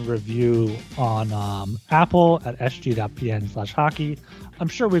rating and review on Apple at sg.pn/hockey. I'm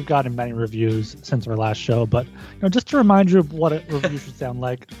sure we've gotten many reviews since our last show, but just to remind you of what a review should sound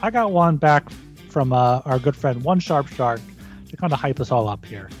like, I got one back from our good friend One Sharp Shark to kind of hype us all up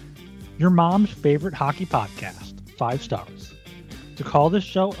here. Your mom's favorite hockey podcast, 5 stars. To call this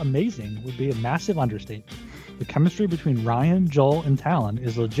show amazing would be a massive understatement. The chemistry between Ryan, Joel, and Talon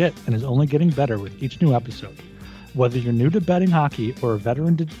is legit and is only getting better with each new episode. Whether you're new to betting hockey or a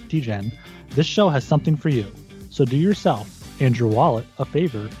veteran DGen, this show has something for you. So do yourself and your wallet a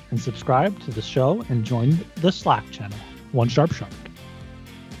favor and subscribe to the show and join the Slack channel, One Sharp Shark.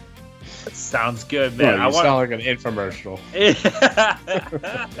 That sounds good, man. You sound like an infomercial.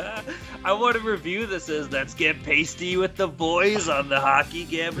 I want to review this as Let's Get Pasty with the Boys on the Hockey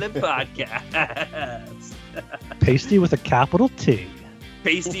Gambling Podcast. Pasty with a capital T.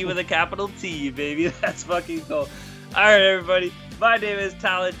 Pasty with a capital T, baby. That's fucking cool. All right, everybody. My name is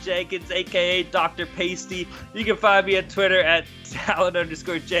Talon Jenkins, a.k.a. Dr. Pasty. You can find me on Twitter at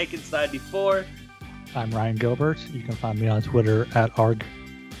Talon_Jenkins94. I'm Ryan Gilbert. You can find me on Twitter at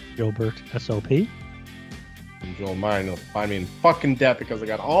ArgGilbertSOP. And Joel Mine will find me in fucking debt because I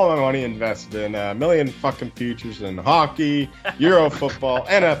got all my money invested in a million fucking futures in hockey, Euro football,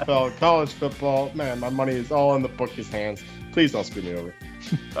 NFL, college football. Man, my money is all in the bookies' hands. Please don't screw me over.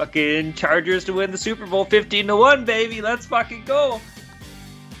 Fucking Chargers to win the Super Bowl 15-1, baby. Let's fucking go.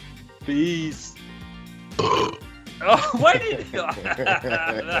 Peace. Oh, why did you...